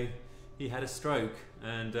ago, he had a stroke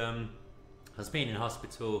and has been in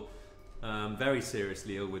hospital, very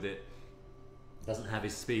seriously ill with it. Doesn't have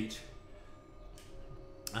his speech.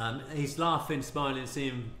 He's laughing, smiling,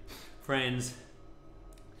 seeing friends.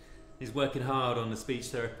 He's working hard on the speech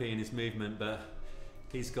therapy and his movement, but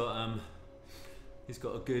he's got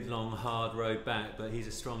a good, long, hard road back. But he's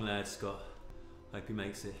a strong lad, Scott. Hope he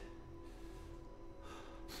makes it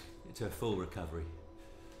to a full recovery.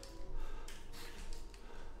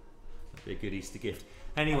 That'd be a good Easter gift.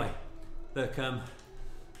 Anyway, look,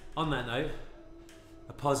 on that note,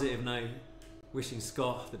 a positive note, wishing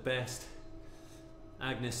Scott the best,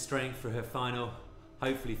 Agnes strength for her final,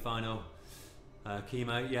 hopefully final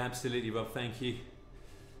chemo. Yeah, absolutely, Rob, thank you.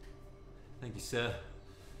 Thank you, sir.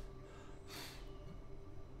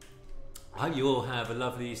 I hope you all have a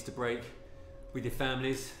lovely Easter break with your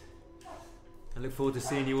families. I look forward to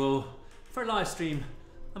seeing you all for a live stream,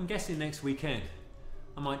 I'm guessing next weekend.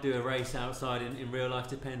 I might do a race outside in real life,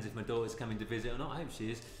 depends if my daughter's coming to visit or not. I hope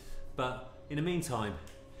she is. But in the meantime,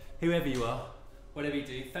 whoever you are, whatever you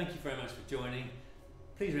do, thank you very much for joining.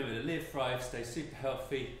 Please remember to live, thrive, stay super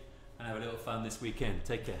healthy, and have a little fun this weekend.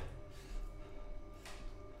 Take care.